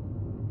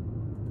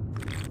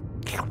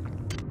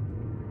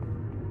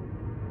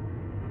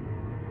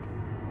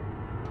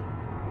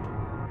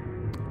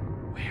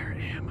 Where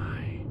am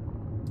I?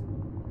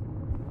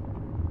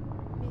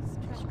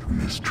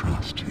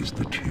 Mistrust is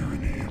the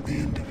tyranny of the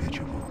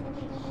individual.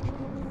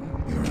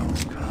 Your own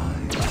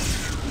kind.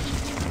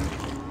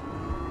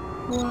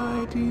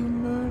 Why do you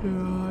murder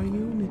our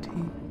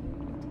unity?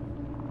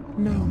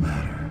 No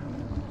matter,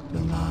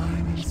 The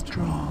line is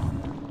drawn.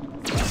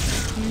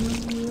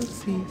 you will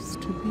cease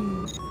to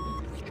be.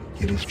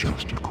 It is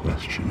just a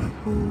question of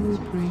Who will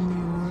bring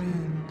your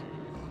end?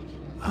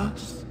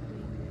 Us?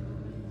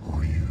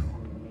 or you.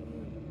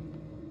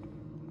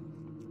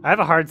 I have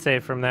a hard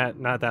save from that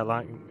not that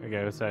long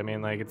ago, so I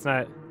mean, like, it's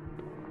not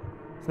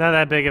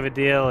that big of a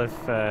deal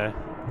if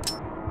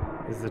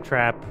this is a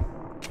trap,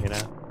 you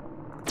know.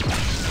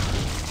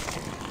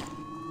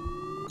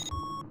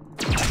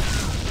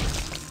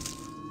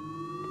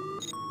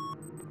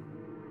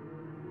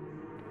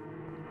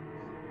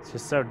 It's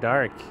just so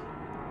dark.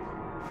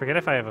 Forget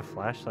if I have a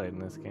flashlight in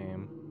this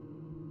game.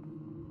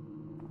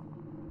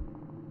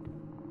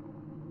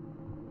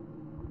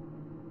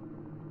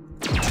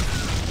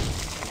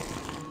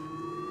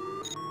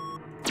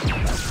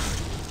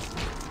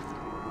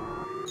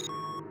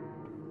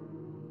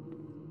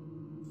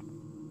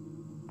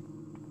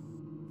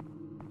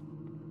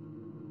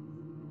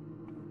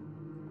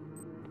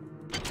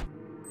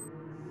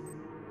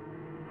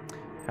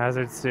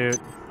 Hazard suit.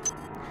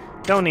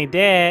 Don't need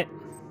that.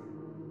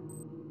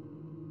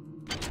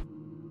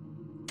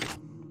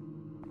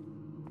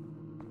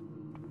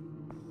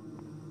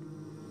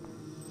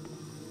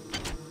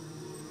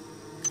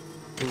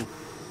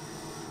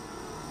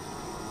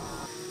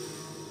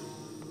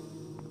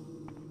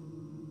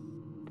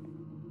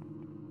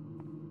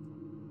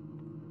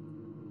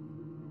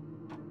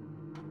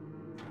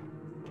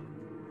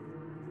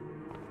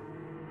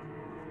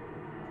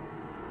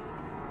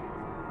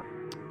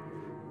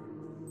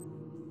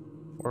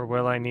 Or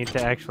will I need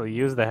to actually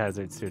use the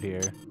hazard suit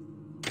here?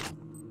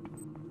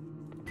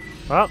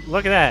 Well,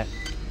 look at that.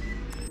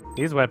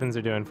 These weapons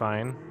are doing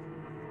fine.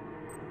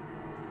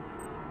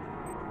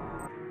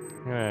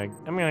 I'm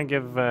gonna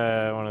give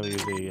one of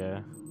these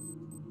a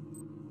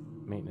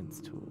maintenance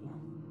tool.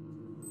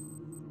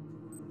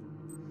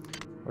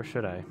 Or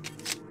should I?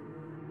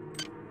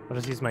 I'll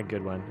just use my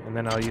good one, and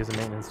then I'll use a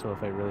maintenance tool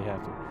if I really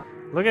have to.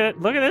 Look at it!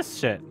 Look at this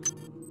shit!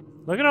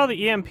 Look at all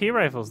the EMP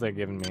rifles they're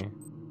giving me.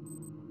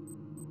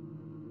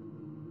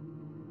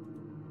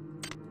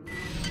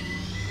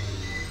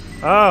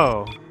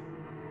 Oh!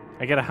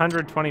 I get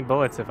 120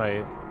 bullets if I...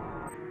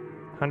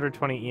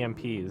 120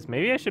 EMPs.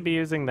 Maybe I should be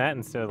using that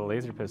instead of the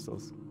laser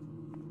pistols.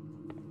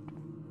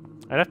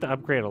 I'd have to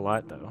upgrade a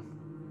lot, though.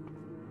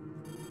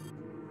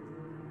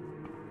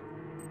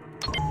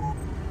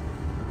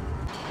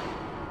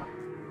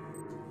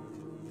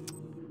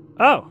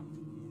 Oh!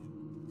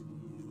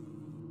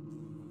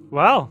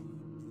 Well.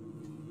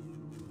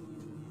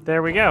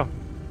 There we go.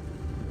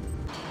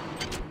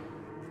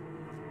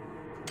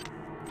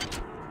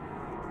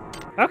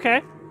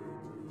 Okay.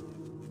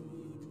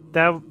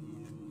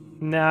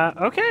 Nah,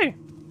 okay.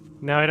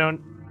 Now I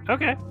don't...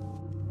 Okay.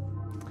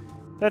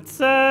 That's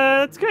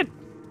good.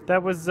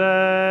 That was,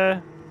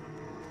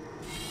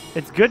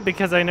 It's good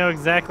because I know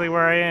exactly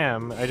where I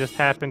am. I just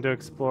happened to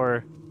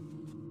explore,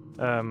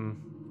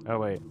 Oh,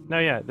 wait. No,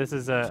 yeah, this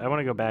is, I want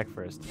to go back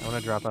first. I want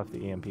to drop off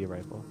the EMP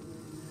rifle.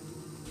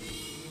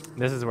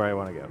 This is where I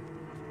want to go.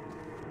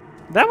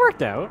 That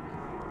worked out.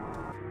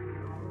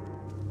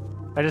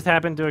 I just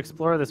happened to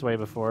explore this way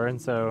before,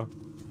 and so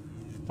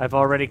I've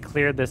already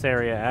cleared this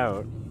area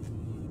out.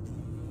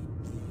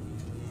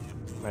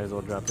 Might as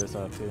well drop this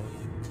off, too.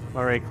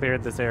 Already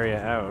cleared this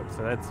area out,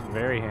 so that's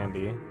very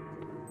handy.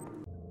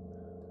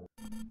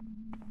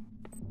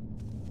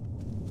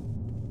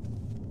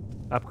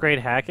 Upgrade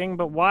hacking?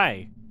 But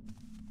why?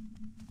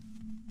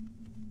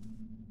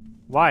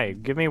 Why?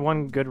 Give me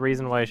one good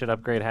reason why I should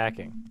upgrade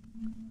hacking.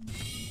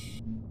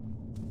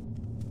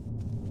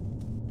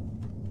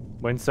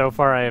 When so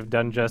far I have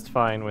done just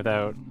fine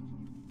without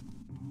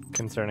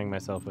concerning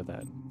myself with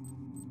that.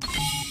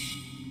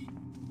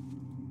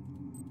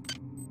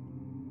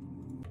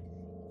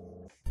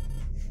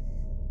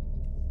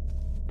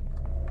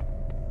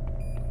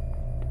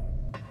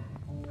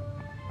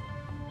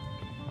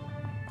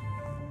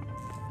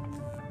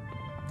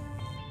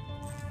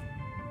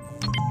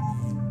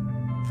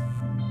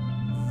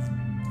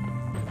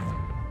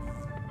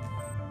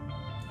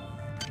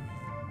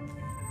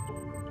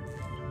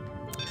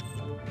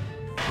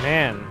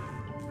 Man.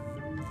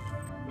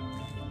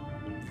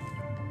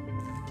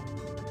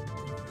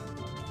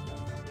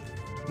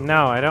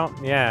 No, I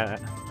don't, yeah.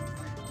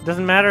 It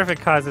doesn't matter if it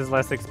causes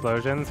less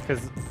explosions,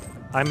 because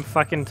I'm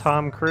fucking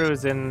Tom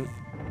Cruise in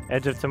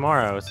Edge of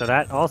Tomorrow, so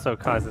that also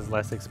causes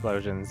less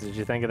explosions. Did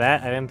you think of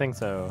that? I didn't think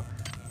so.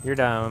 You're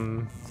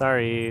dumb.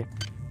 Sorry.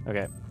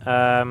 Okay.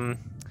 A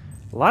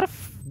lot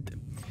of...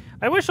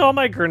 I wish all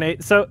my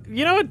grenades... So,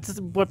 you know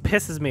what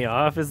pisses me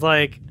off is,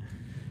 like...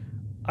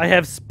 I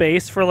have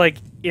space for, like,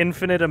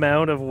 infinite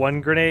amount of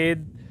one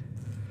grenade,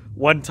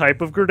 one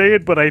type of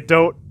grenade, but I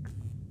don't,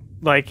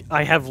 like,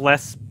 I have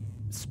less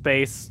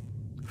space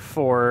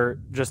for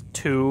just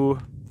 2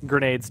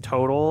 grenades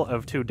total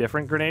of 2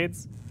 different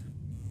grenades.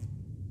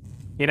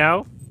 You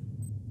know?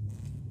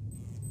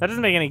 That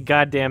doesn't make any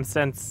goddamn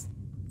sense.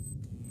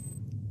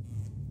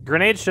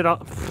 Grenades should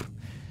all...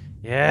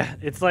 Yeah,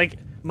 it's like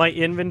my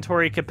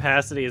inventory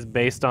capacity is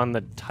based on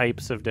the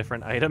types of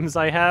different items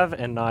I have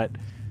and not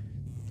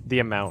the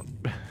amount.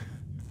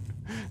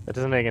 That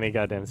doesn't make any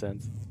goddamn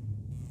sense.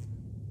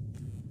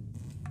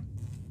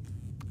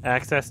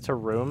 Access to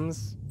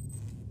rooms?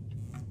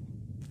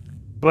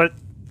 But...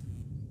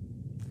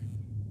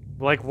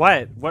 like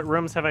what? What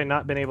rooms have I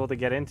not been able to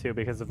get into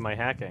because of my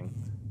hacking?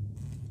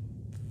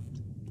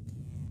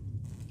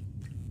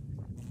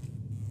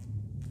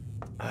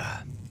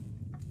 I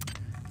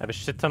have a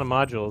shit ton of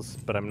modules,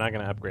 but I'm not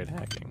going to upgrade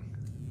hacking.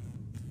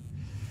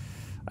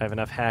 I have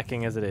enough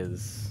hacking as it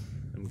is.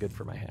 I'm good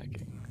for my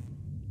hacking.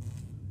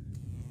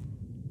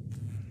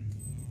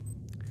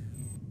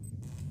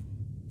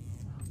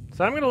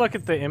 So I'm going to look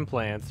at the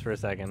implants for a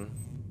second,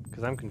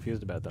 because I'm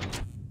confused about them.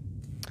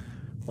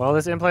 While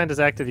this implant is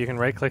active, you can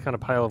right-click on a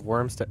pile of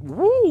worms to...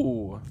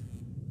 Woo!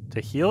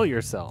 To heal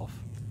yourself.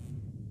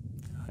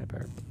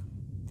 Hyper.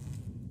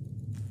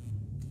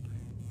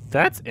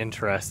 That's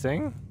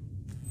interesting.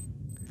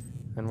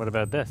 And what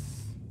about this?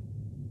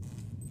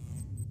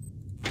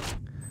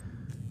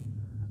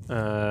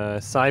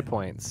 Psi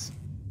points.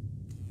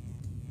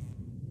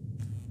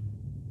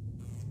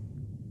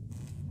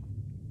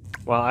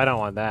 Well, I don't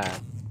want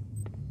that.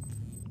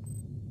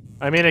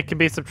 I mean, it can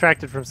be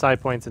subtracted from psi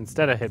points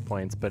instead of hit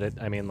points, but it,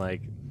 I mean,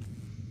 like...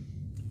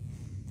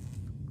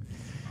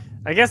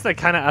 I guess that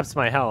kind of ups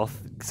my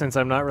health, since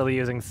I'm not really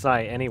using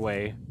psi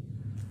anyway.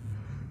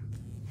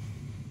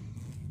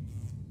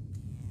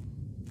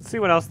 Let's see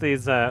what else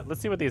these,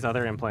 let's see what these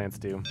other implants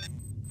do.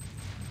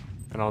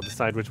 And I'll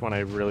decide which one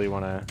I really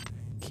want to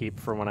keep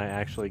for when I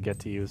actually get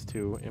to use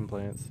 2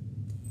 implants.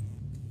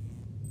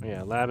 Oh,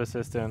 yeah, lab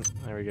assistant,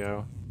 there we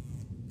go.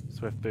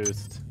 Swift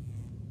boost.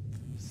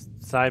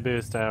 Psi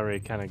boost, I already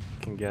kind of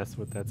can guess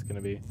what that's going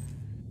to be.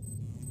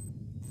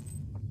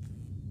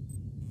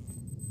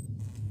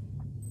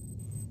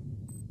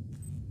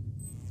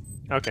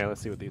 Okay,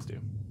 let's see what these do.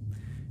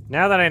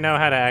 Now that I know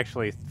how to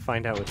actually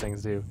find out what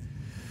things do.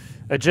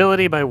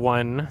 Agility by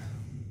 1.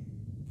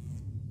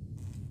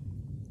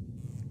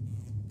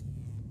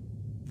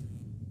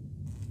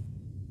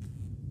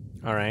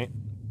 Alright.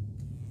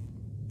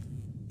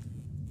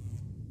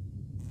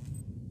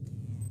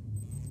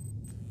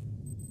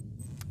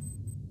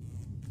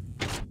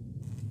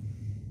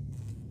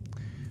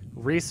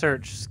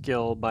 Research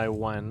skill by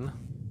 1.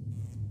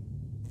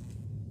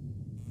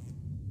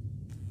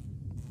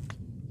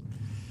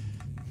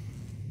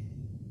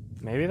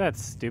 Maybe that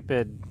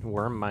stupid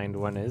worm mind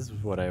one is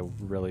what I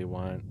really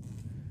want.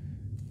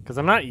 Because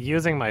I'm not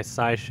using my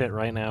psi shit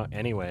right now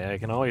anyway. I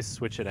can always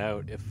switch it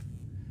out if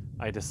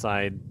I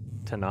decide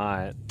to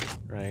not,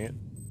 right?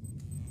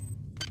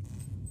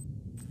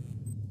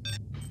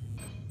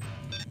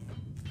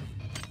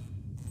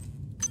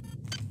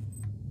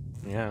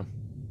 Yeah.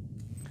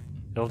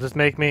 It'll just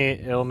make me,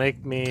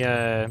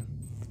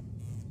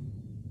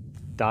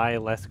 die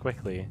less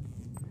quickly.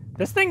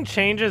 This thing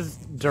changes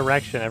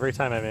direction every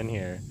time I'm in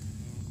here.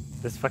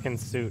 This fucking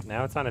suit.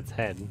 Now it's on its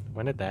head.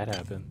 When did that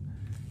happen?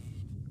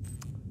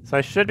 So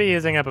I should be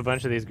using up a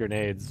bunch of these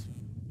grenades,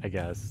 I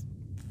guess.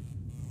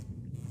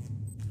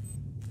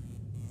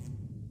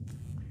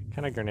 What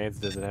kind of grenades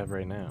does it have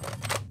right now?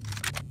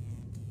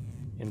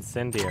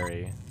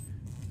 Incendiary.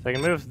 So I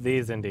can move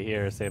these into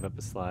here, save up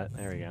a slot.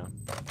 There we go.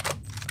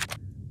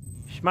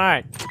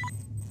 Smart!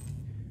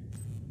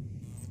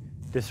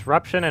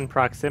 Disruption and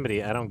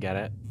proximity. I don't get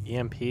it.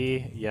 EMP.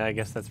 Yeah, I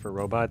guess that's for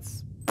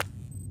robots.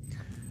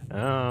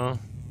 Oh.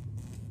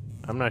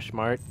 I'm not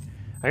smart.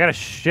 I got a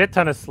shit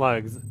ton of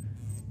slugs.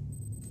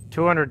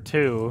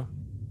 202.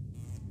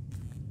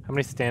 How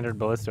many standard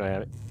bullets do I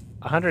have?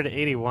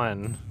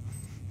 181.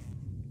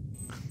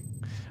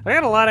 I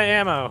got a lot of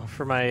ammo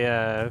for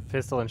my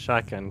pistol and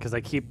shotgun because I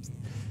keep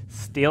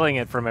stealing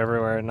it from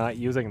everywhere and not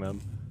using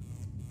them.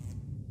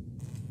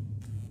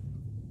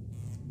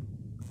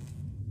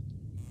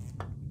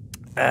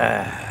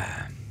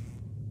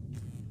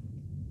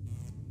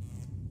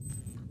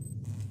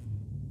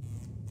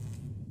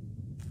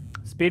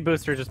 Speed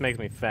booster just makes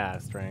me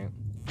fast, right?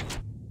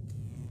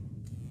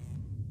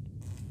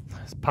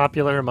 It's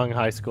popular among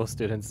high school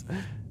students.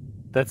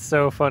 That's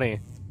so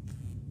funny.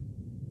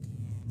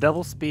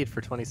 Double speed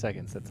for 20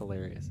 seconds. That's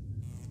hilarious.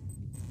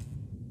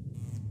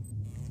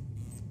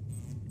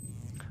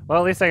 Well,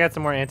 at least I got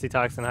some more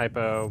antitoxin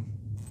hypo.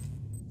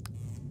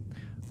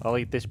 I'll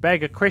eat this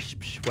bag of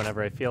crisps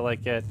whenever I feel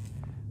like it.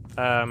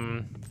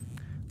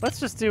 Let's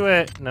just do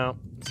it. No.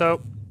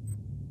 So,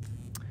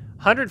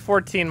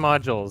 114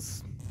 modules.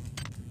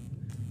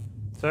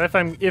 So if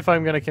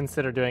I'm gonna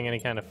consider doing any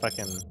kind of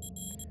fucking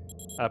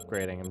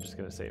upgrading, I'm just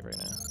gonna save right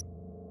now.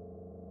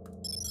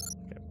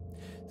 Okay.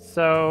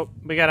 So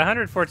we got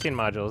 114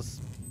 modules.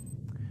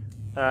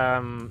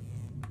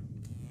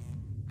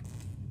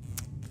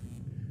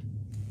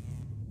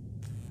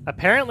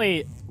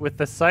 Apparently, with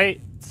the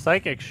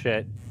psychic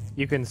shit,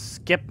 you can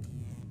skip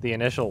the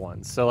initial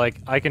ones. So like,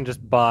 I can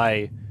just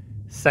buy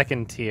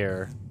second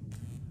tier.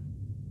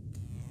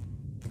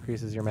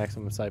 Increases your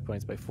maximum psi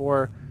points by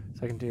 4.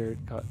 Second tier,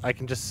 I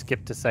can just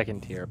skip to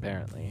second tier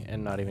apparently,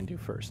 and not even do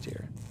first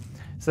tier.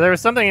 So there was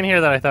something in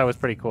here that I thought was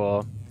pretty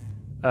cool.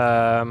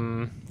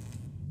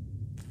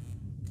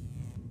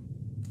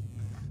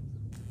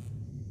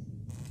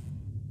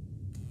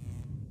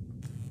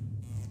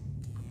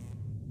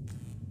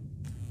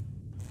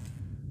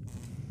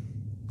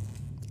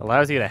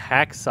 Allows you to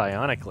hack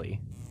psionically.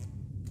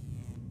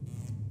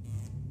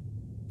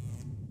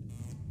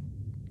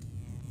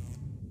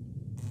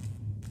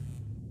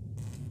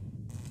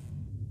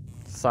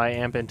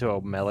 Psi-amp into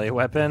a melee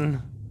weapon.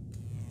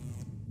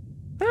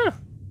 Huh.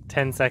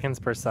 10 seconds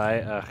per psi.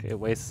 Ugh, it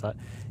wastes.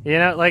 You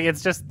know, like,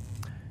 it's just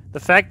the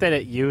fact that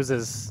it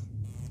uses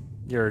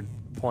your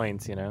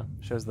points, you know,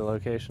 shows the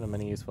location of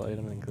many useful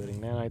items, including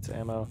nanites,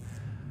 ammo.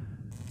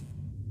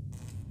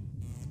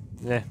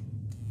 Yeah.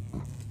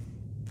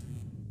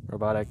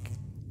 Robotic.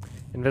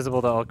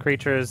 Invisible to all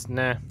creatures.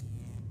 Nah.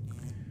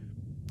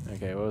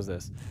 Okay, what was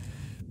this?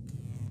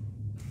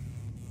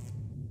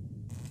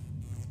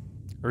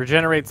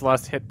 Regenerates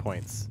lost hit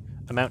points.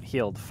 Amount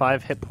healed.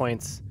 5 hit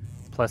points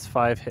plus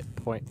 5 hit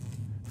point.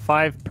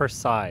 5 per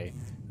psi.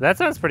 That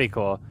sounds pretty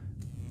cool.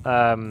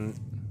 But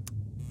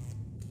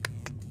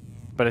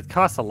it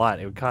costs a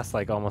lot. It would cost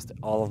like almost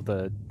all of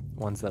the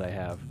ones that I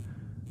have.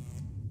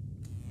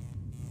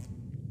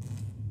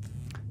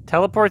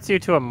 Teleports you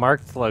to a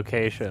marked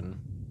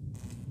location.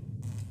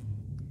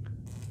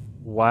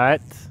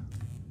 What?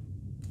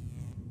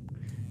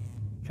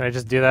 Can I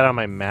just do that on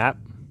my map?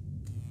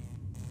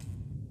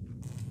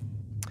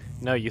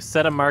 No, you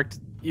set a marked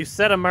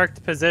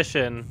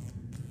position.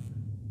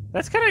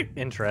 That's kind of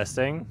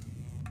interesting.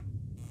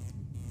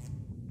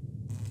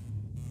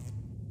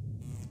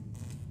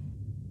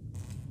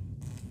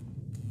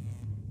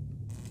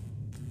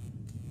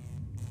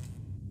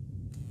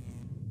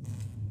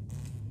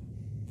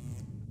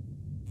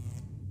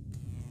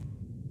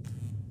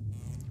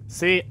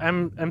 See,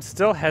 I'm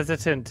still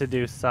hesitant to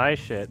do psi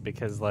shit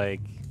because like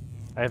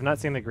I have not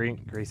seen the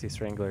Greasy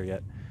Strangler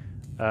yet.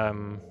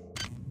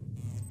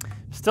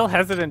 still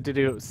hesitant to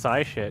do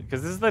sci shit,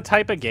 because this is the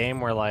type of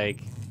game where,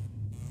 like,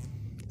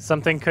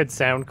 something could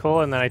sound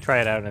cool, and then I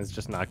try it out, and it's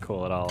just not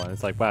cool at all. And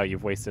it's like, wow,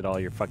 you've wasted all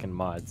your fucking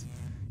mods.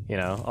 You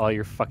know, all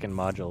your fucking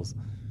modules.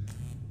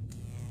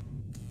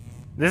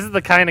 This is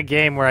the kind of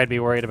game where I'd be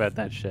worried about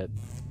that shit.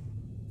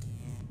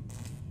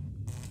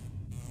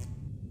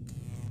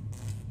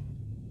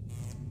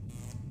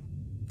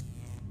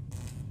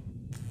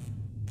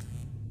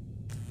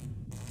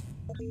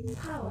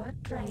 Power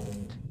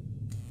drained.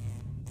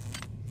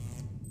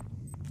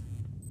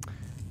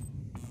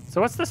 So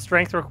what's the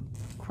strength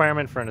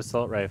requirement for an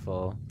assault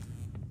rifle?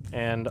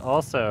 And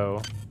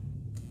also...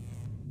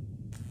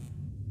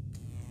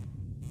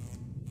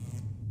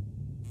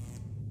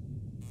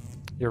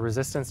 your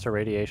resistance to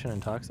radiation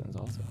and toxins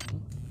also.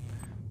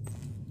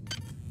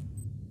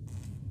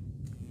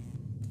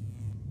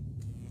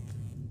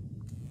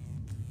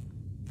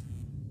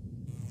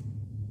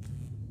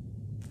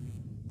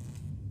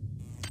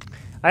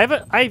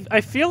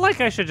 I feel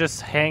like I should just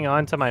hang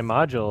on to my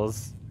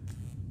modules.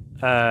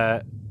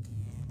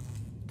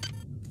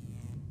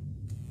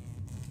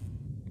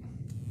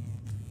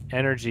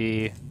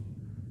 Energy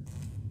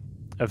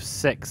of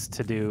 6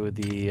 to do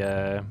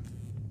the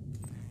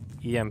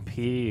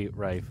EMP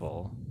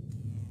rifle.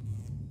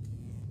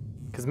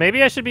 Because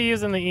maybe I should be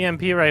using the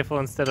EMP rifle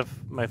instead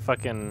of my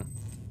fucking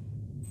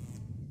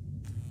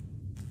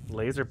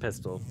laser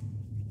pistol.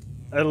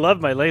 I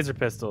love my laser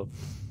pistol.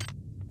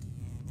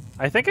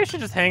 I think I should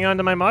just hang on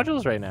to my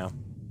modules right now.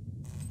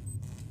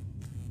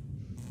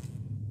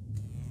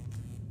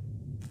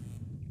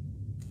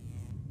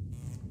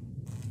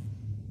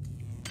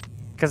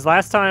 Because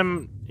last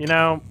time,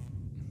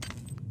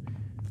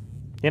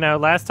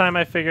 last time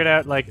I figured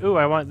out, like, ooh,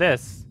 I want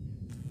this.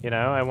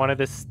 I wanted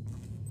this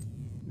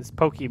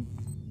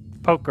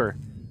poker.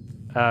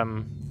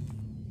 And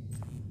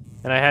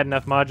I had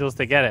enough modules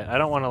to get it. I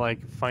don't want to,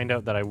 like, find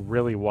out that I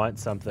really want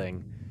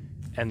something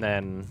and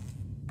then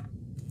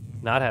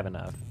not have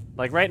enough.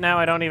 Like, right now,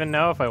 I don't even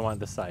know if I want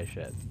the psi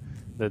shit.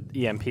 The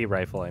EMP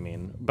rifle, I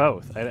mean.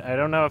 Both. I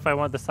don't know if I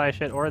want the psi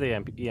shit or the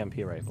EMP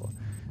rifle.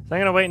 So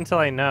I'm going to wait until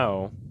I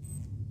know.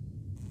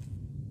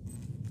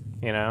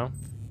 I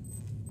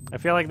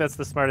feel like that's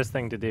the smartest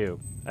thing to do.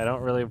 I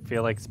don't really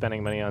feel like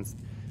spending money on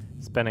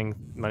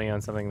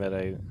something that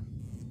I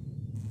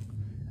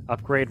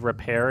upgrade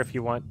repair if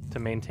you want to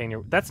maintain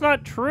your. That's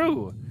not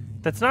true.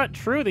 That's not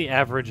true. The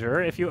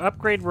averager. If you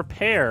upgrade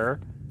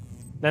repair,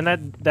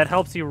 then that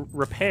helps you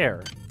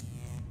repair,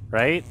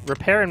 right?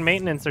 Repair and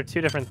maintenance are two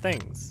different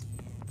things.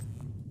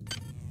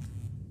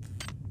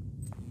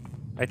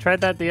 I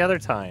tried that the other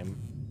time.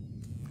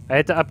 I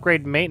had to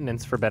upgrade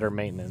maintenance for better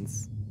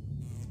maintenance.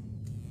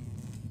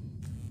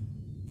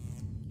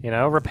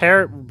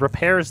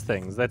 Repairs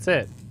things. That's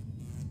it.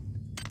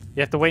 You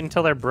have to wait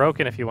until they're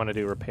broken if you want to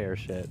do repair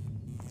shit.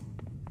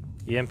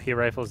 EMP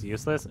rifle's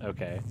useless?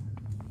 Okay.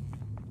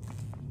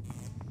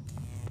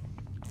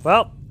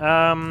 Well,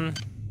 I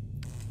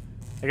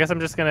guess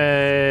I'm just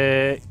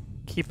gonna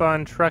keep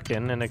on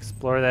trucking and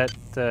explore that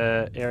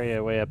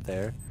area way up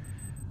there.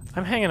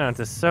 I'm hanging on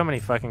to so many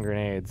fucking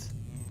grenades.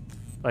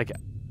 Like,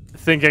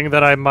 thinking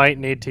that I might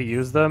need to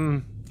use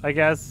them, I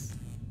guess.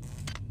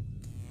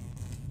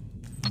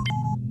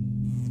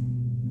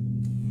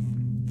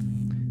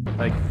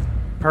 Like,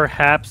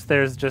 perhaps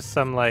there's just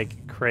some,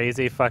 like,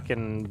 crazy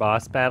fucking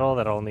boss battle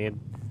that I'll need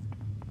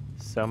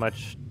so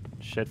much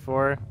shit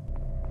for.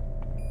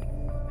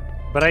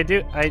 But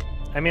so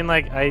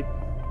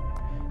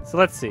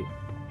let's see.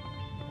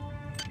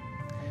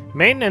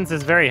 Maintenance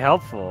is very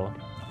helpful.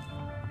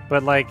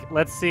 But, like,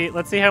 let's see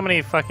how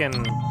many fucking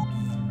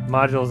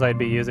modules I'd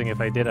be using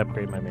if I did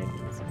upgrade my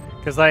maintenance.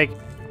 Because, like,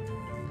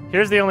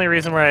 here's the only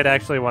reason where I'd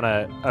actually want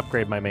to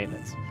upgrade my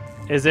maintenance.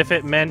 Is if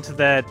it meant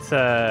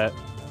that,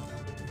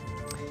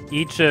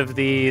 each of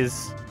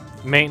these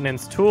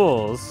maintenance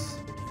tools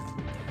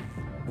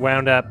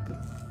wound up...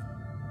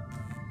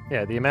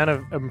 Yeah, the amount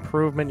of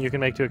improvement you can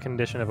make to a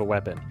condition of a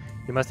weapon.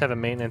 You must have a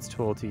maintenance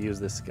tool to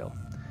use this skill.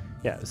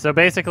 Yeah, so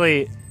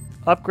basically,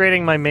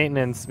 upgrading my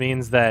maintenance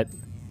means that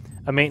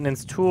a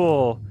maintenance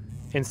tool,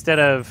 instead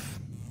of...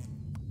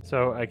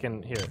 So I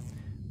can... Here.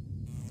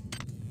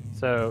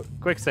 So,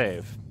 quick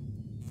save.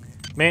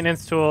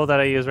 Maintenance tool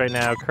that I use right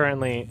now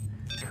currently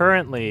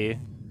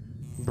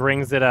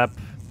brings it up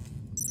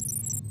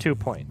 2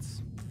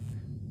 points.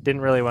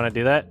 Didn't really want to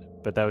do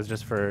that, but that was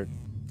just for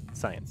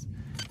science.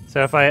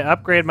 So if I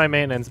upgrade my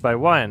maintenance by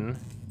 1,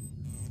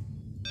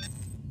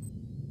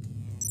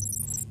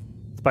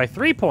 it's by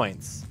 3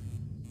 points.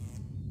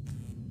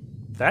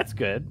 That's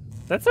good.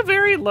 That's a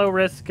very low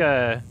risk,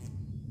 oops.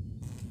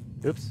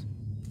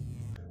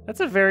 That's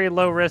a very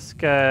low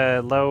risk,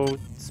 low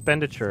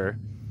expenditure.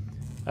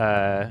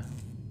 Yeah,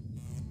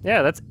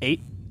 that's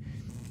 8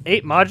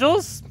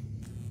 modules?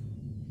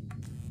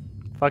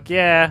 Fuck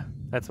yeah.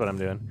 That's what I'm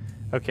doing.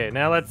 Okay,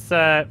 now let's,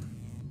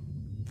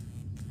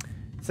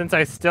 since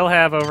I still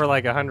have over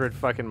like 100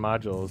 fucking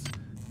modules,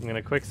 I'm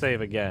gonna quick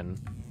save again.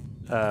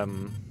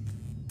 I'm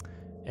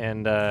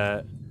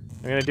gonna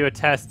do a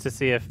test to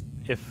see if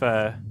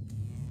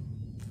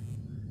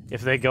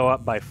if they go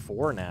up by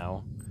 4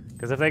 now.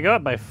 Because if they go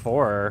up by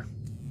 4,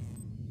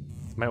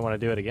 I might want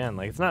to do it again.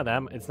 Like, it's not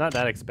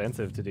that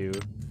expensive to do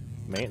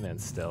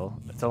maintenance still.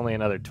 It's only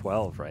another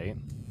 12, right?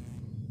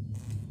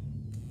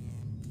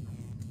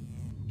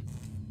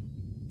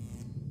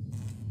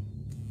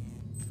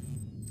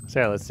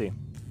 So yeah, let's see.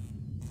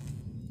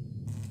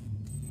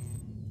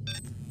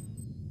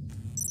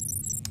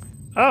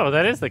 Oh,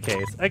 that is the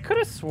case. I could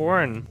have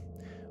sworn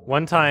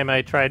one time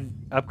I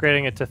tried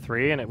upgrading it to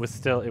 3 and it was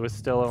still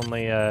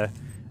only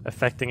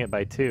affecting it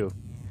by 2.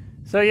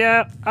 So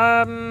yeah,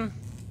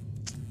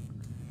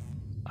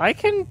 I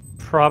can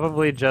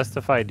probably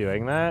justify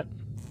doing that.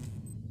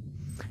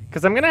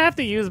 Cuz I'm going to have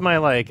to use my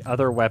like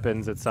other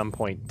weapons at some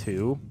point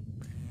too.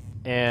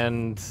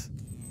 And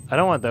I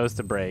don't want those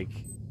to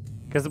break.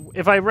 Cuz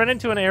if I run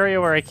into an area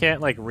where I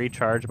can't like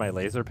recharge my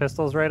laser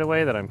pistols right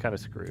away, then I'm kind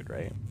of screwed,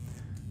 right?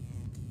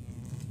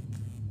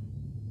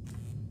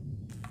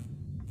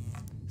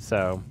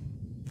 So,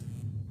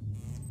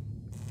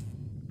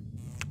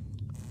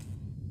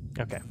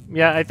 okay,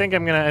 yeah, I think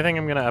I'm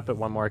gonna up it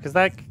one more because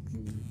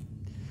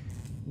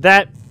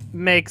that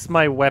makes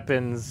my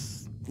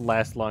weapons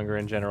last longer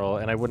in general,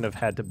 and I wouldn't have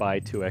had to buy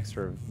 2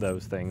 extra of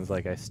those things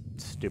like I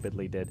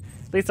stupidly did.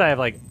 At least I have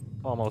like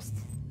almost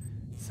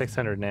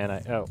 600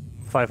 nanites. Oh,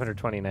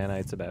 520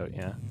 nanites about.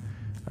 Yeah.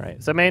 All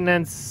right. So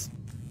maintenance,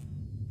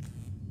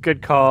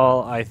 good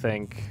call, I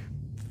think.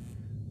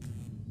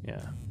 Yeah.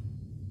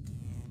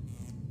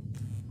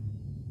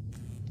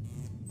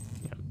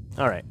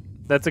 All right,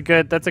 that's a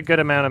good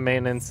amount of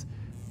maintenance.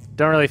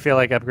 Don't really feel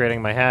like upgrading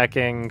my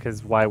hacking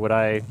because why would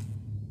I?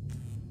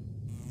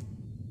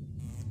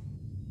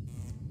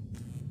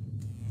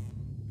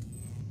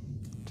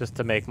 Just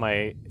to make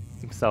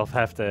myself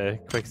have to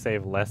quick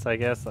save less, I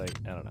guess. Like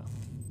I don't know,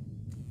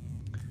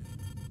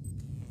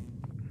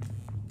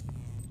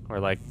 or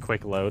like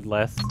quick load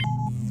less.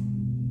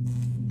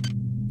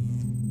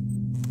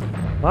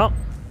 Well,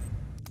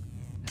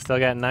 still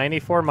got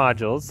 94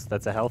 modules.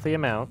 That's a healthy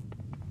amount.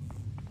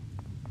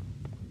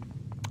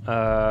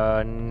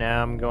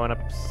 Now I'm going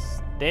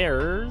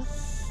upstairs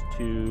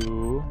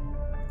to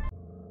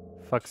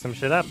fuck some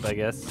shit up, I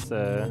guess.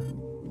 Okay,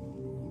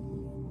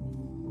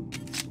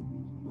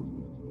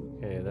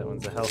 that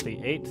one's a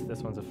healthy 8.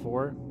 This one's a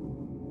 4.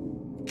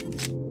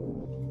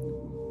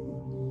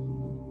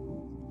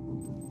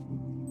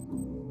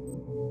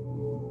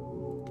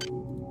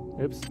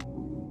 Oops.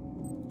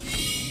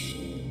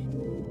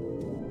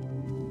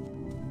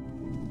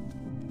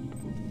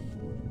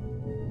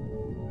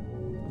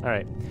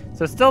 Alright,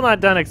 so still not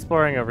done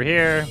exploring over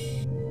here.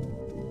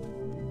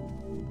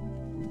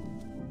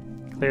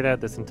 Cleared out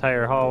this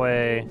entire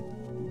hallway.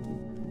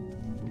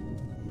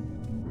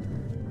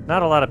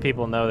 Not a lot of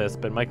people know this,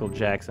 but Michael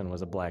Jackson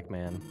was a black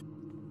man.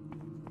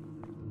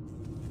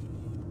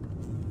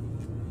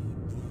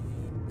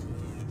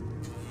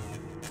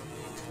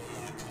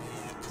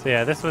 So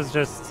yeah, this was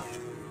just...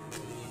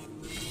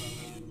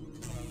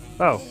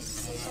 Oh.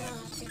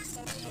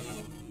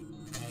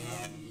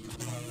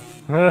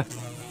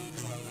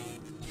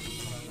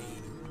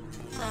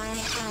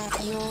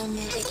 Your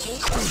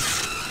medication.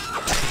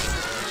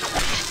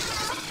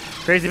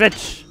 Crazy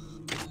bitch!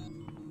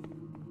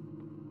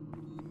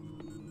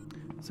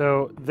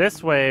 So,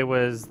 this way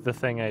was the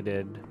thing I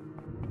did.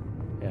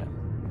 Yeah.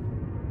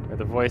 Where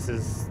the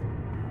voices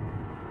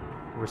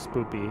were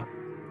spoopy.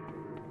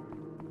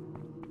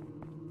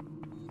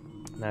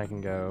 Now I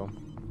can go.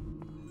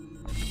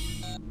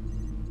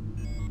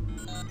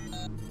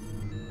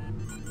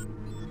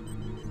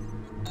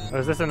 Oh,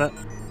 is this an...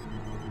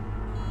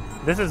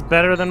 This is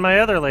better than my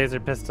other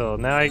laser pistol.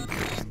 Now I'm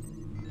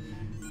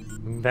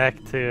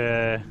back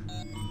to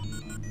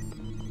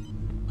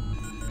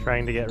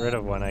trying to get rid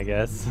of one, I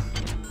guess.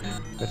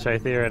 Which I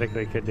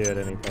theoretically could do at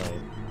any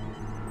point.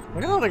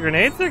 Look at all the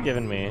grenades they're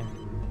giving me.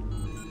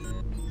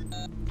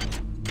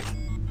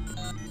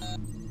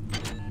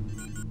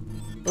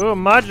 Ooh,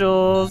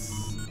 modules!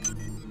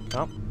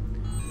 Oh.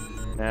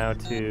 Now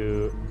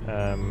to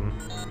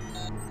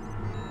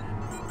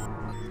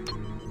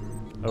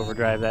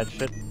overdrive that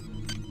shit.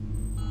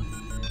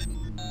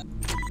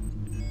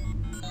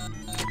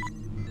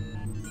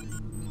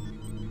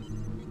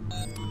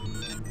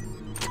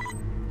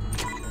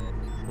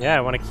 Yeah,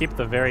 I want to keep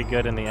the very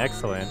good and the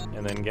excellent,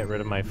 and then get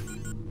rid of my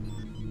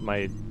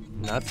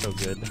not so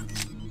good.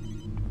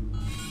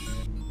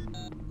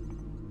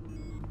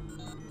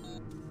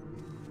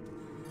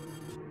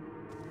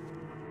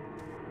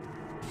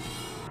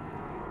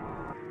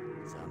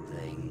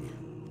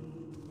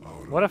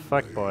 What a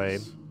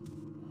fuckboy.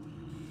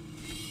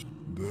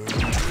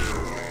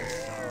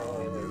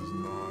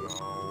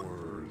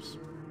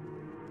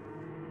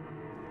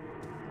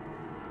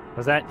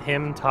 Was that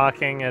him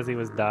talking as he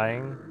was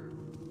dying?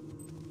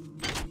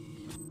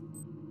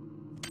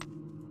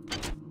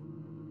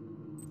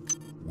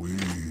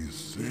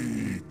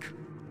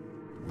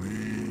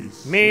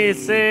 Me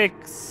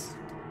 6.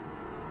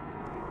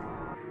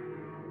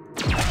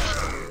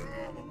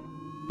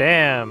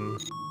 Bam.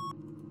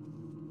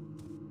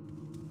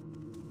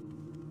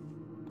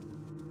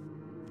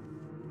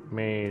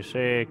 Me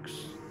 6.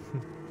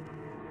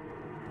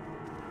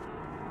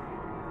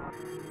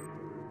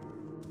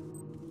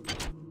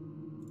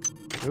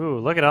 Ooh,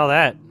 look at all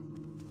that.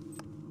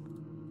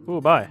 Ooh,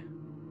 boy.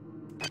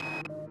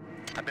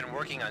 I've been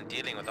working on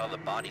dealing with all the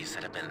bodies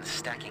that have been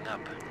stacking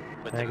up.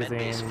 With the Magazine,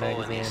 medbays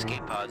full and the magazine.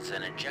 escape pods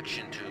and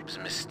ejection tubes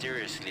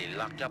mysteriously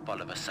locked up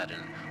all of a sudden,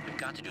 we've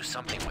got to do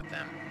something with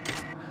them.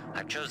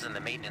 I've chosen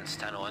the maintenance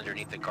tunnel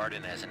underneath the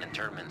garden as an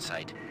internment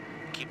site.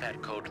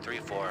 Keypad code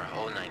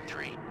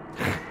 34093.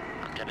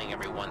 I'm telling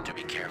everyone to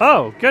be careful.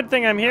 Oh, good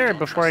thing I'm here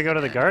before I go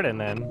to the garden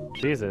then.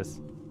 Jesus.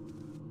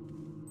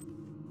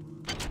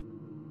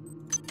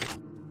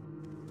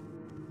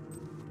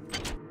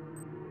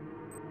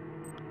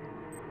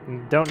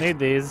 Don't need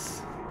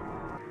these,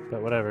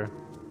 but whatever.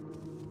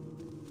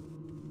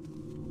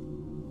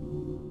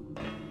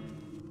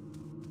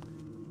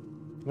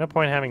 No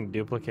point having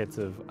duplicates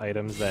of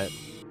items that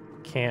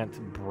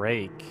can't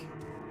break.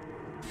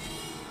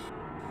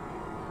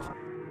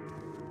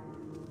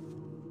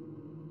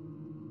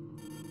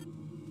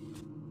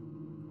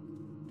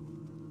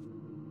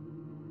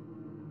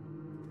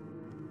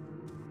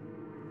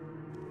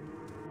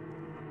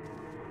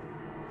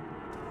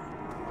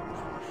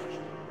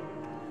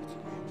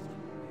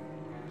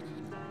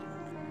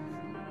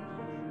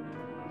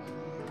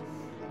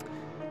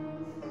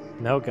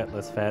 No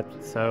gutless fat,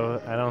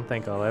 so I don't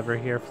think I'll ever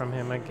hear from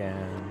him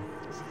again.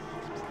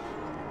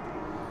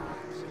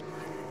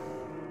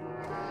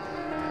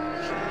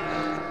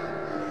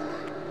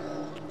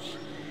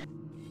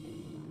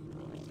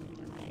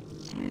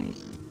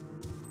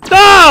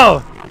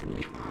 No!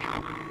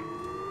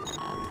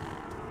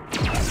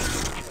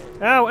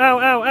 Ow, ow,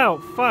 ow, ow,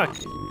 fuck.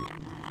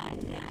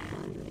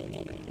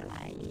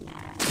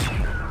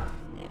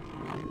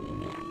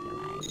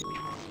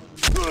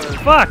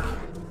 Fuck!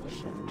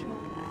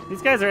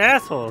 These guys are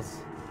assholes.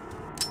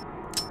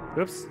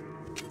 Oops.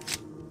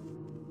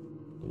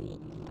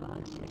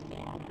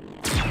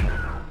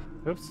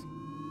 Oops.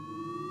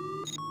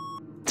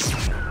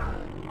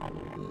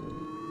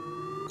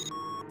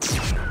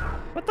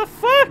 What the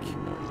fuck?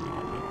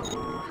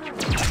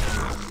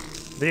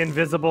 The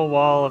invisible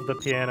wall of the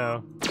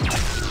piano.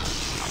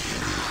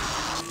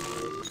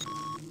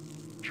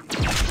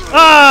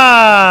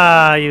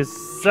 Ah, you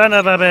son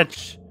of a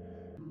bitch!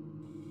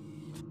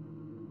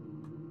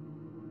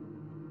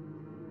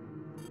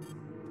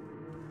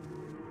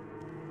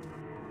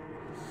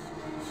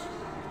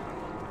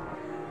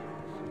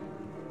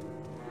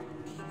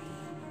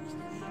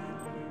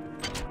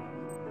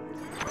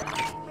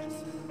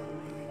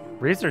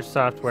 Research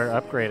software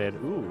upgraded.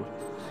 Ooh.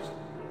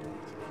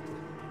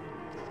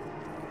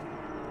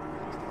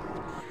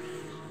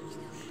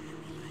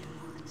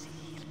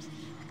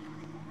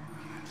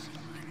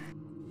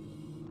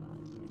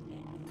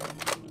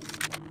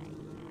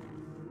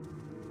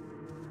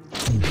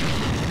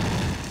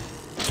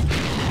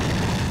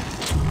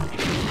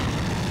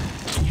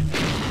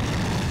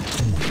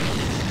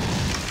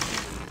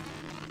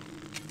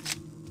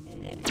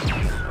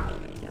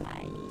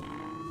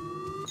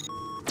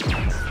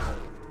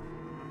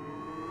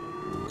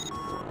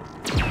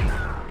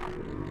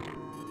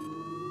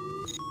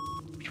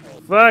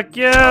 Fuck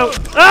you!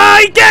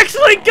 Oh, he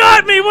actually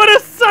got me! What a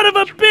son of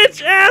a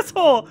bitch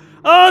asshole!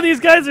 Oh, these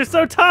guys are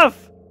so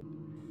tough!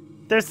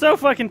 They're so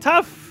fucking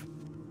tough!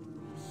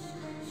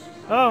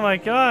 Oh my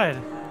god.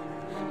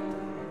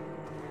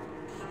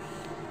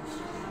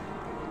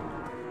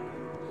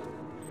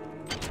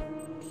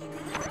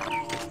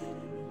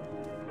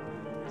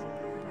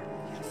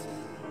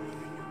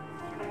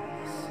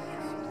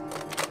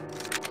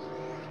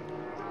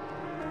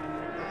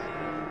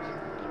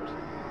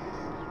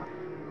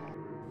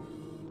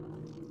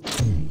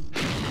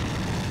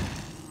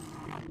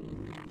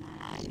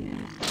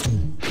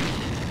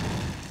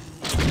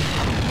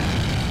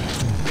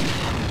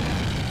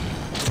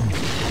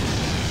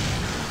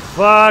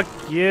 Fuck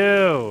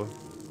you!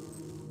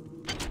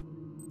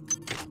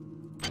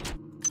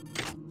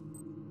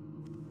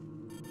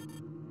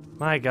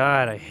 My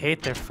god, I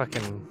hate their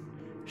fucking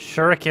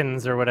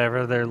shurikens or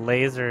whatever, their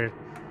laser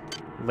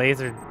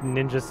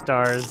ninja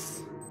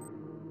stars.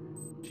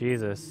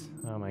 Jesus,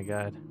 oh my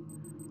god.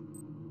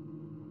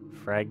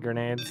 Frag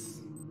grenades.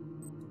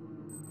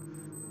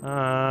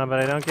 But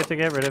I don't get to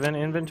get rid of an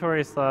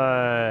inventory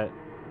slot.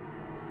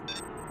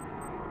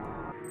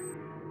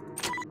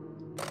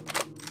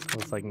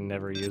 Let's like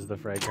never use the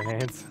frag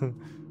grenades.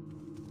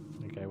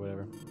 Okay,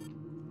 whatever.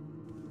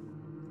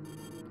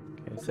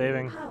 Okay,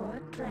 saving.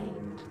 Power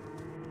drained.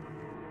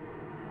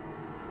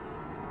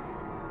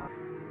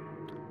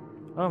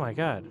 Oh my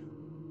god.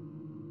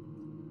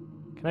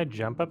 Can I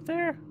jump up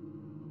there?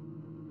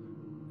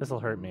 This'll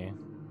hurt me.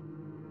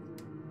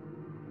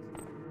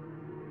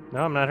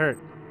 No, I'm not hurt.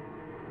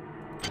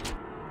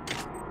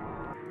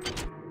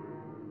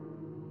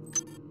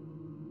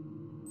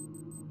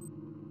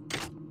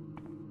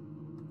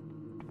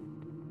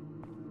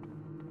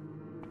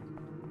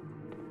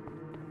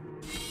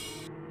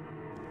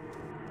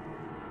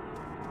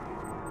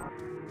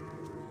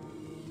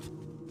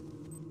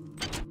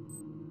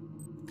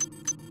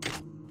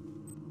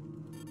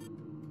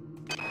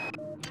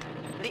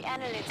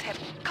 annelids have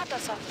cut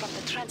us off from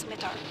the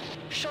transmitter.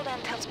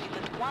 Shodan tells me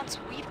that once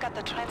we've got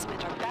the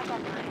transmitter back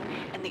online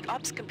and the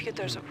ops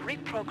computers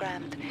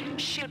reprogrammed,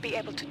 she'll be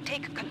able to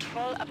take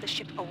control of the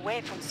ship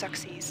away from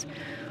Xerxes.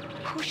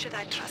 Who should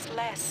I trust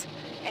less?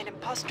 An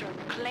imposter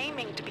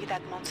claiming to be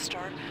that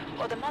monster,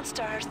 or the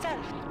monster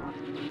herself?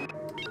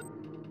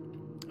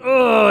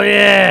 Oh,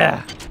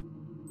 yeah!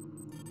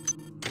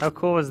 How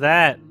cool was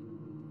that?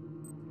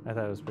 I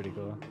thought it was pretty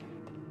cool.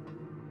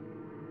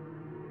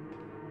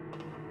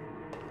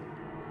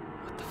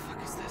 What the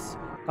fuck is this?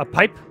 A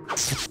pipe?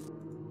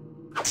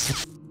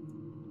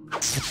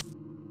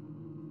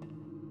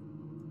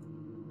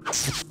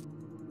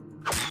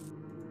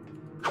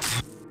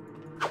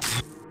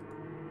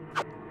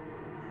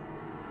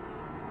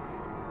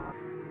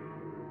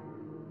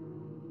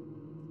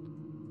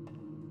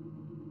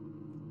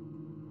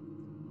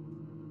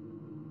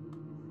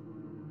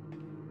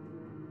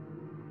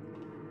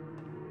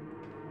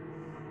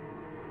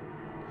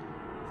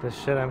 This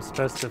shit I'm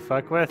supposed to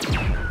fuck with?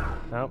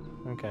 Nope.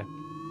 Okay.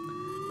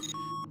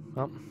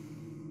 Well.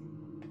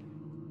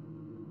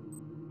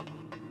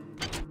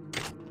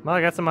 Well,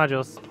 I got some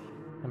modules.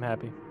 I'm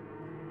happy.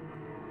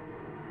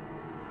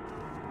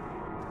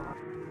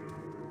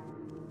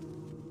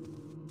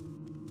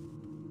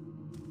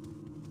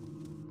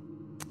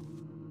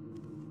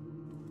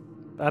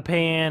 A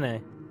piano.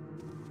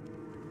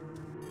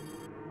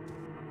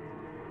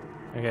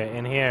 Okay,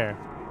 in here.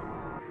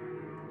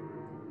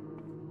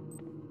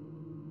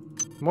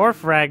 More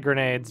frag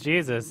grenades,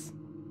 Jesus.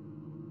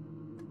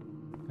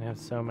 I have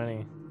so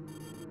many.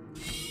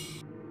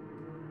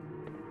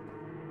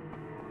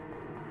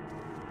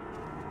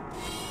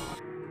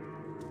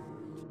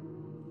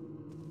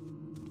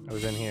 I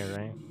was in here,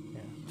 right?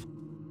 Yeah.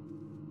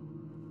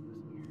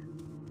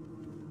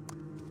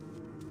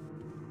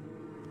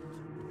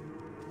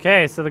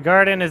 Okay, so the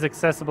garden is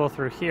accessible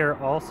through here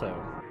also.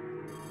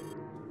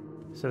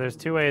 So there's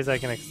two ways I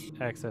can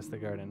access the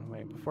garden.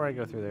 Wait, before I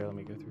go through there, let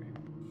me go through here.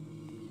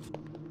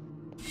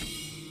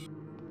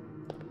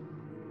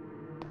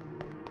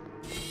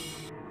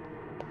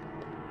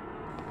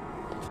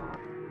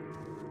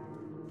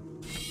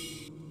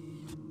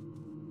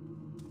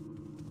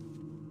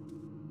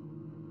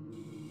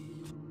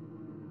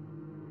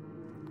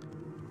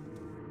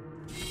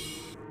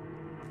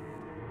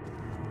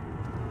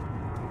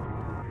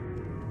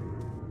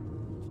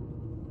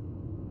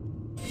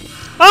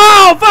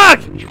 Oh,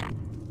 fuck!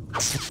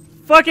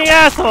 Fucking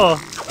asshole!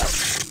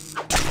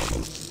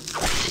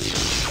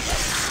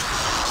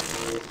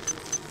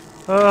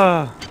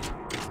 Ugh.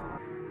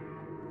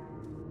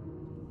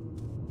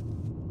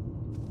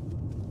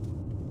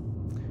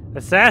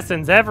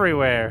 Assassins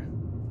everywhere.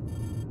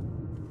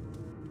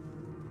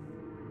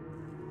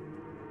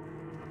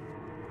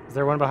 Is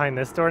there one behind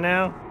this door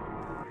now?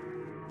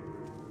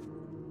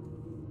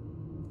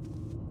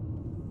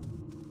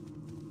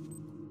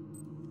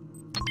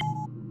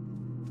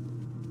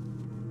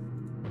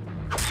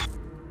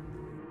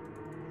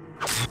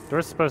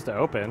 Door's supposed to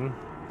open.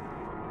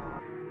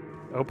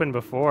 Open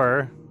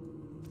before.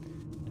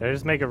 Did I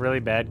just make a really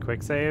bad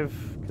quick save?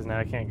 Because now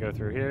I can't go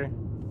through here.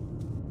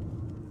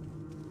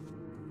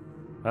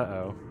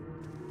 Uh-oh.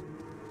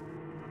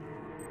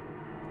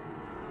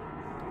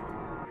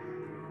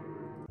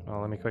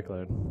 Oh, let me quick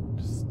load.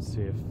 Just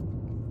see if...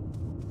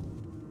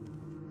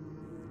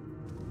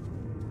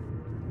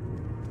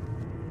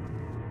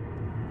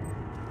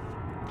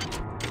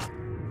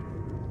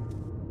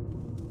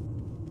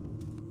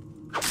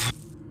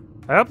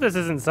 I hope this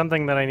isn't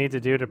something that I need to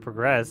do to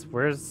progress.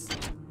 Where's...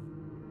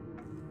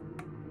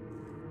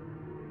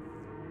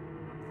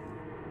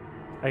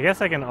 I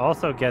guess I can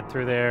also get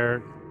through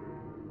there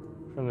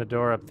from the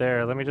door up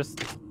there. Let me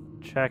just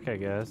check, I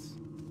guess.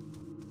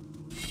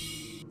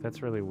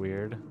 That's really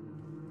weird.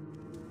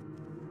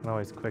 I can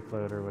always quick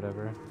load or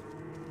whatever.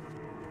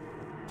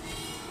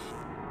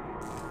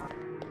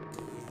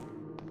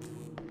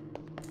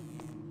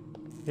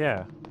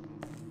 Yeah.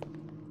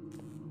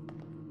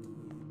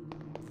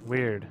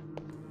 Weird.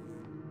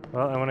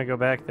 Well, I want to go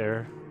back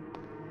there.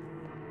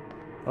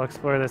 I'll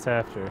explore this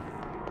after.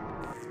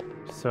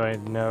 Just so I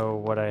know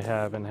what I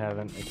have and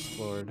haven't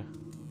explored.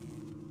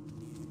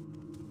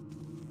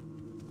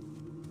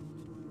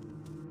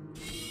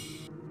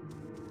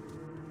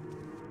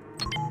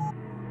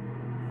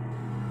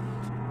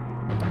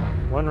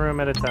 One room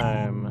at a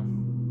time.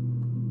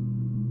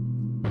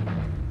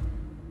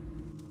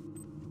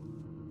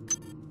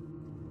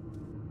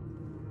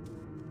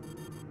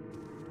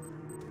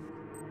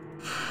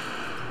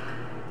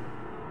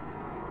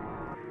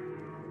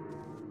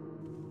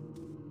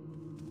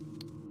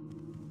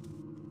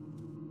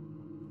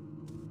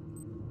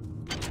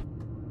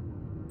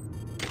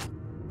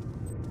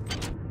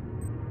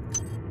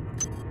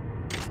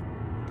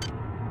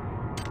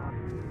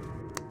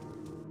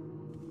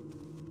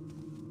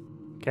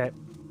 Okay.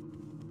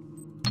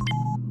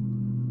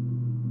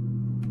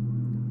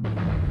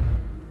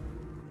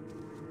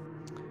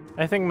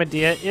 I think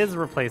Medea is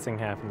replacing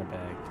half in the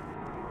bag.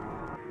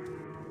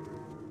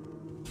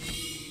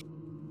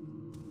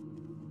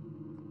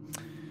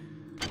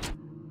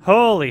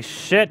 Holy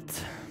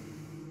shit.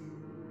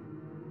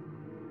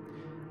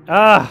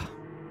 Ah!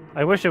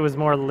 I wish it was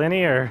more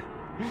linear.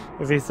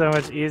 It'd be so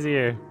much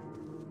easier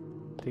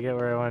to get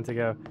where I wanted to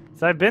go.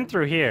 So I've been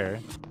through here.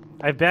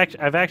 I've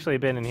actually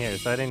been in here,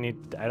 so I don't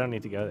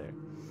need to go there.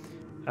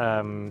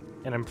 And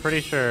I'm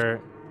pretty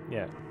sure,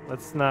 yeah,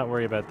 let's not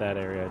worry about that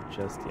area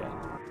just yet.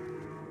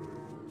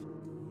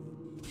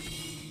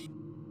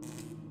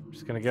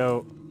 Just gonna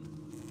go.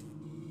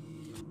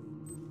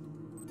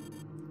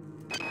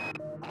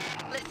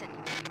 Listen,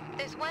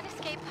 there's one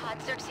escape pod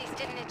Xerxes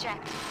didn't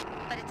eject,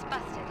 but it's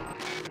busted.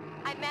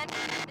 I managed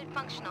to get it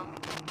functional,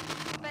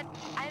 but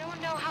I don't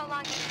know how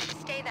long it can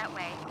stay that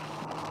way.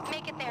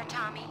 Make it there,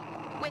 Tommy,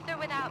 with or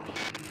without me.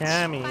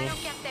 Tommy. If I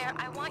don't get there,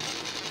 I want you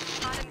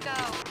to on and go.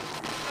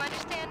 You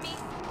understand me?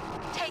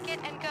 Take it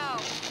and go.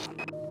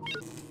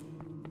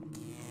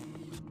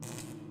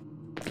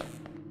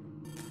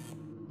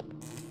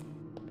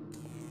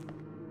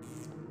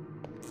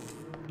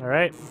 All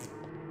right.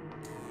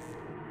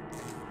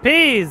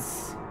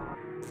 Peas!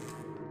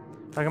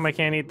 How come I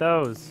can't eat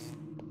those?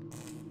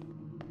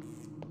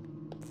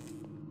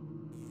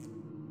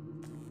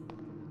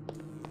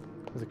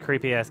 It's a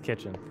creepy ass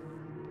kitchen.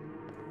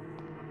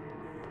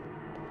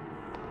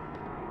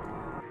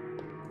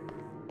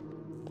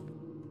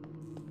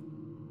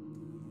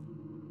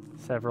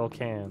 Several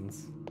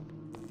cans.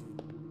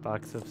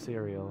 Box of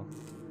cereal.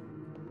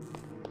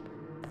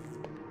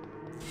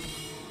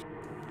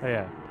 Oh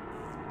yeah.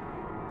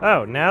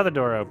 Oh, now the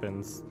door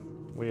opens.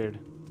 Weird.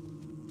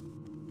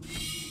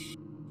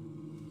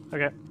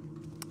 Okay.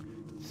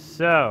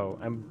 So,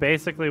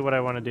 basically what I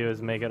want to do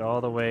is make it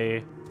all the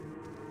way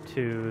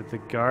to the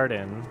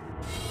garden.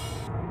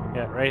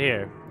 Yeah, right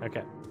here.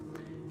 Okay.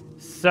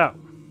 So.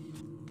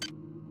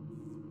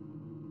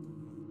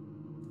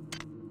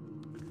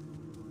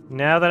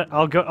 Now that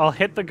I'll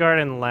hit the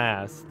garden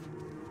last.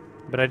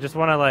 But I just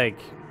want to like,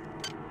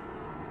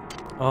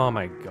 oh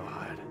my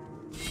god.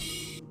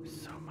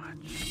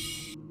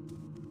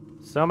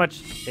 So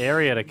much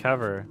area to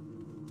cover.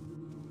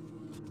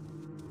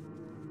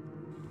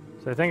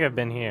 So I think I've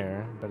been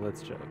here, but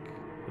let's check.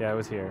 Yeah, I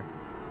was here.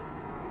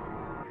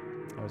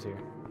 I was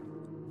here.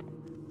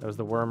 That was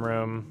the worm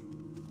room.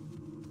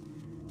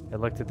 I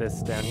looked at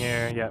this down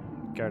here. Yep,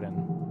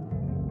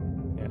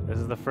 garden. Yeah, this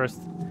is the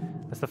first.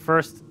 That's the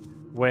first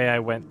way I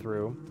went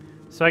through.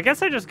 So I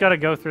guess I just gotta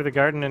go through the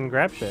garden and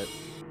grab shit.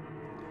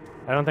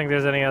 I don't think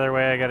there's any other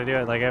way I gotta do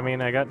it. Like, I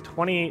mean, I got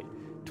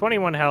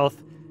 21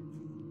 health.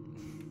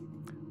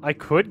 I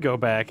could go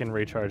back and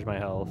recharge my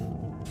health.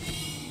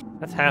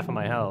 That's half of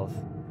my health.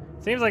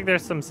 Seems like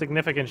there's some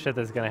significant shit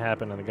that's gonna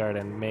happen in the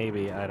garden.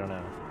 Maybe, I don't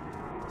know.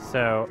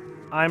 So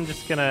I'm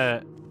just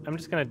gonna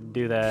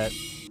do that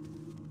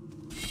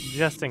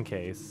just in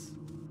case.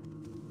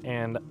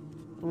 And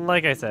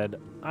like I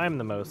said, I'm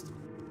the most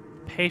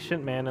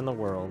patient man in the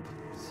world.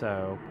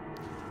 So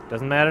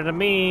doesn't matter to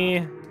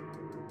me.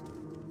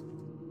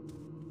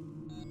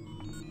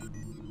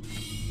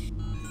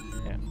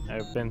 Yeah,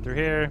 I've been through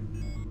here.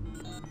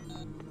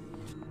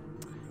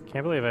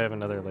 Can't believe I have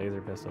another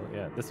laser pistol.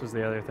 Yeah, this was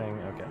the other thing.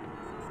 Okay.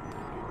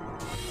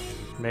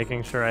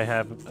 Making sure I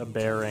have a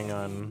bearing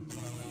on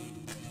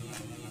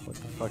what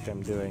the fuck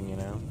I'm doing, you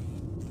know?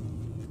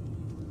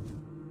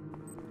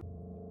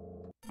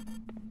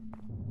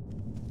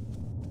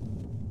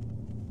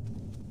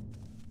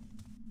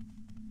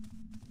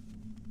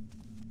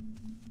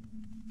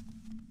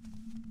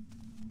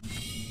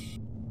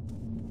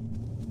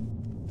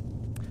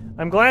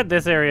 I'm glad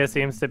this area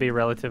seems to be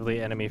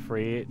relatively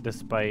enemy-free,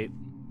 despite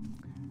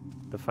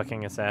the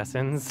fucking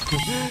assassins.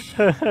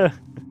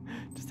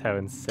 Just how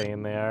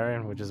insane they are,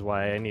 and which is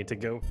why I need to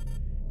go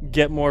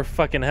get more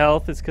fucking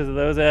health, is because of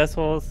those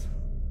assholes.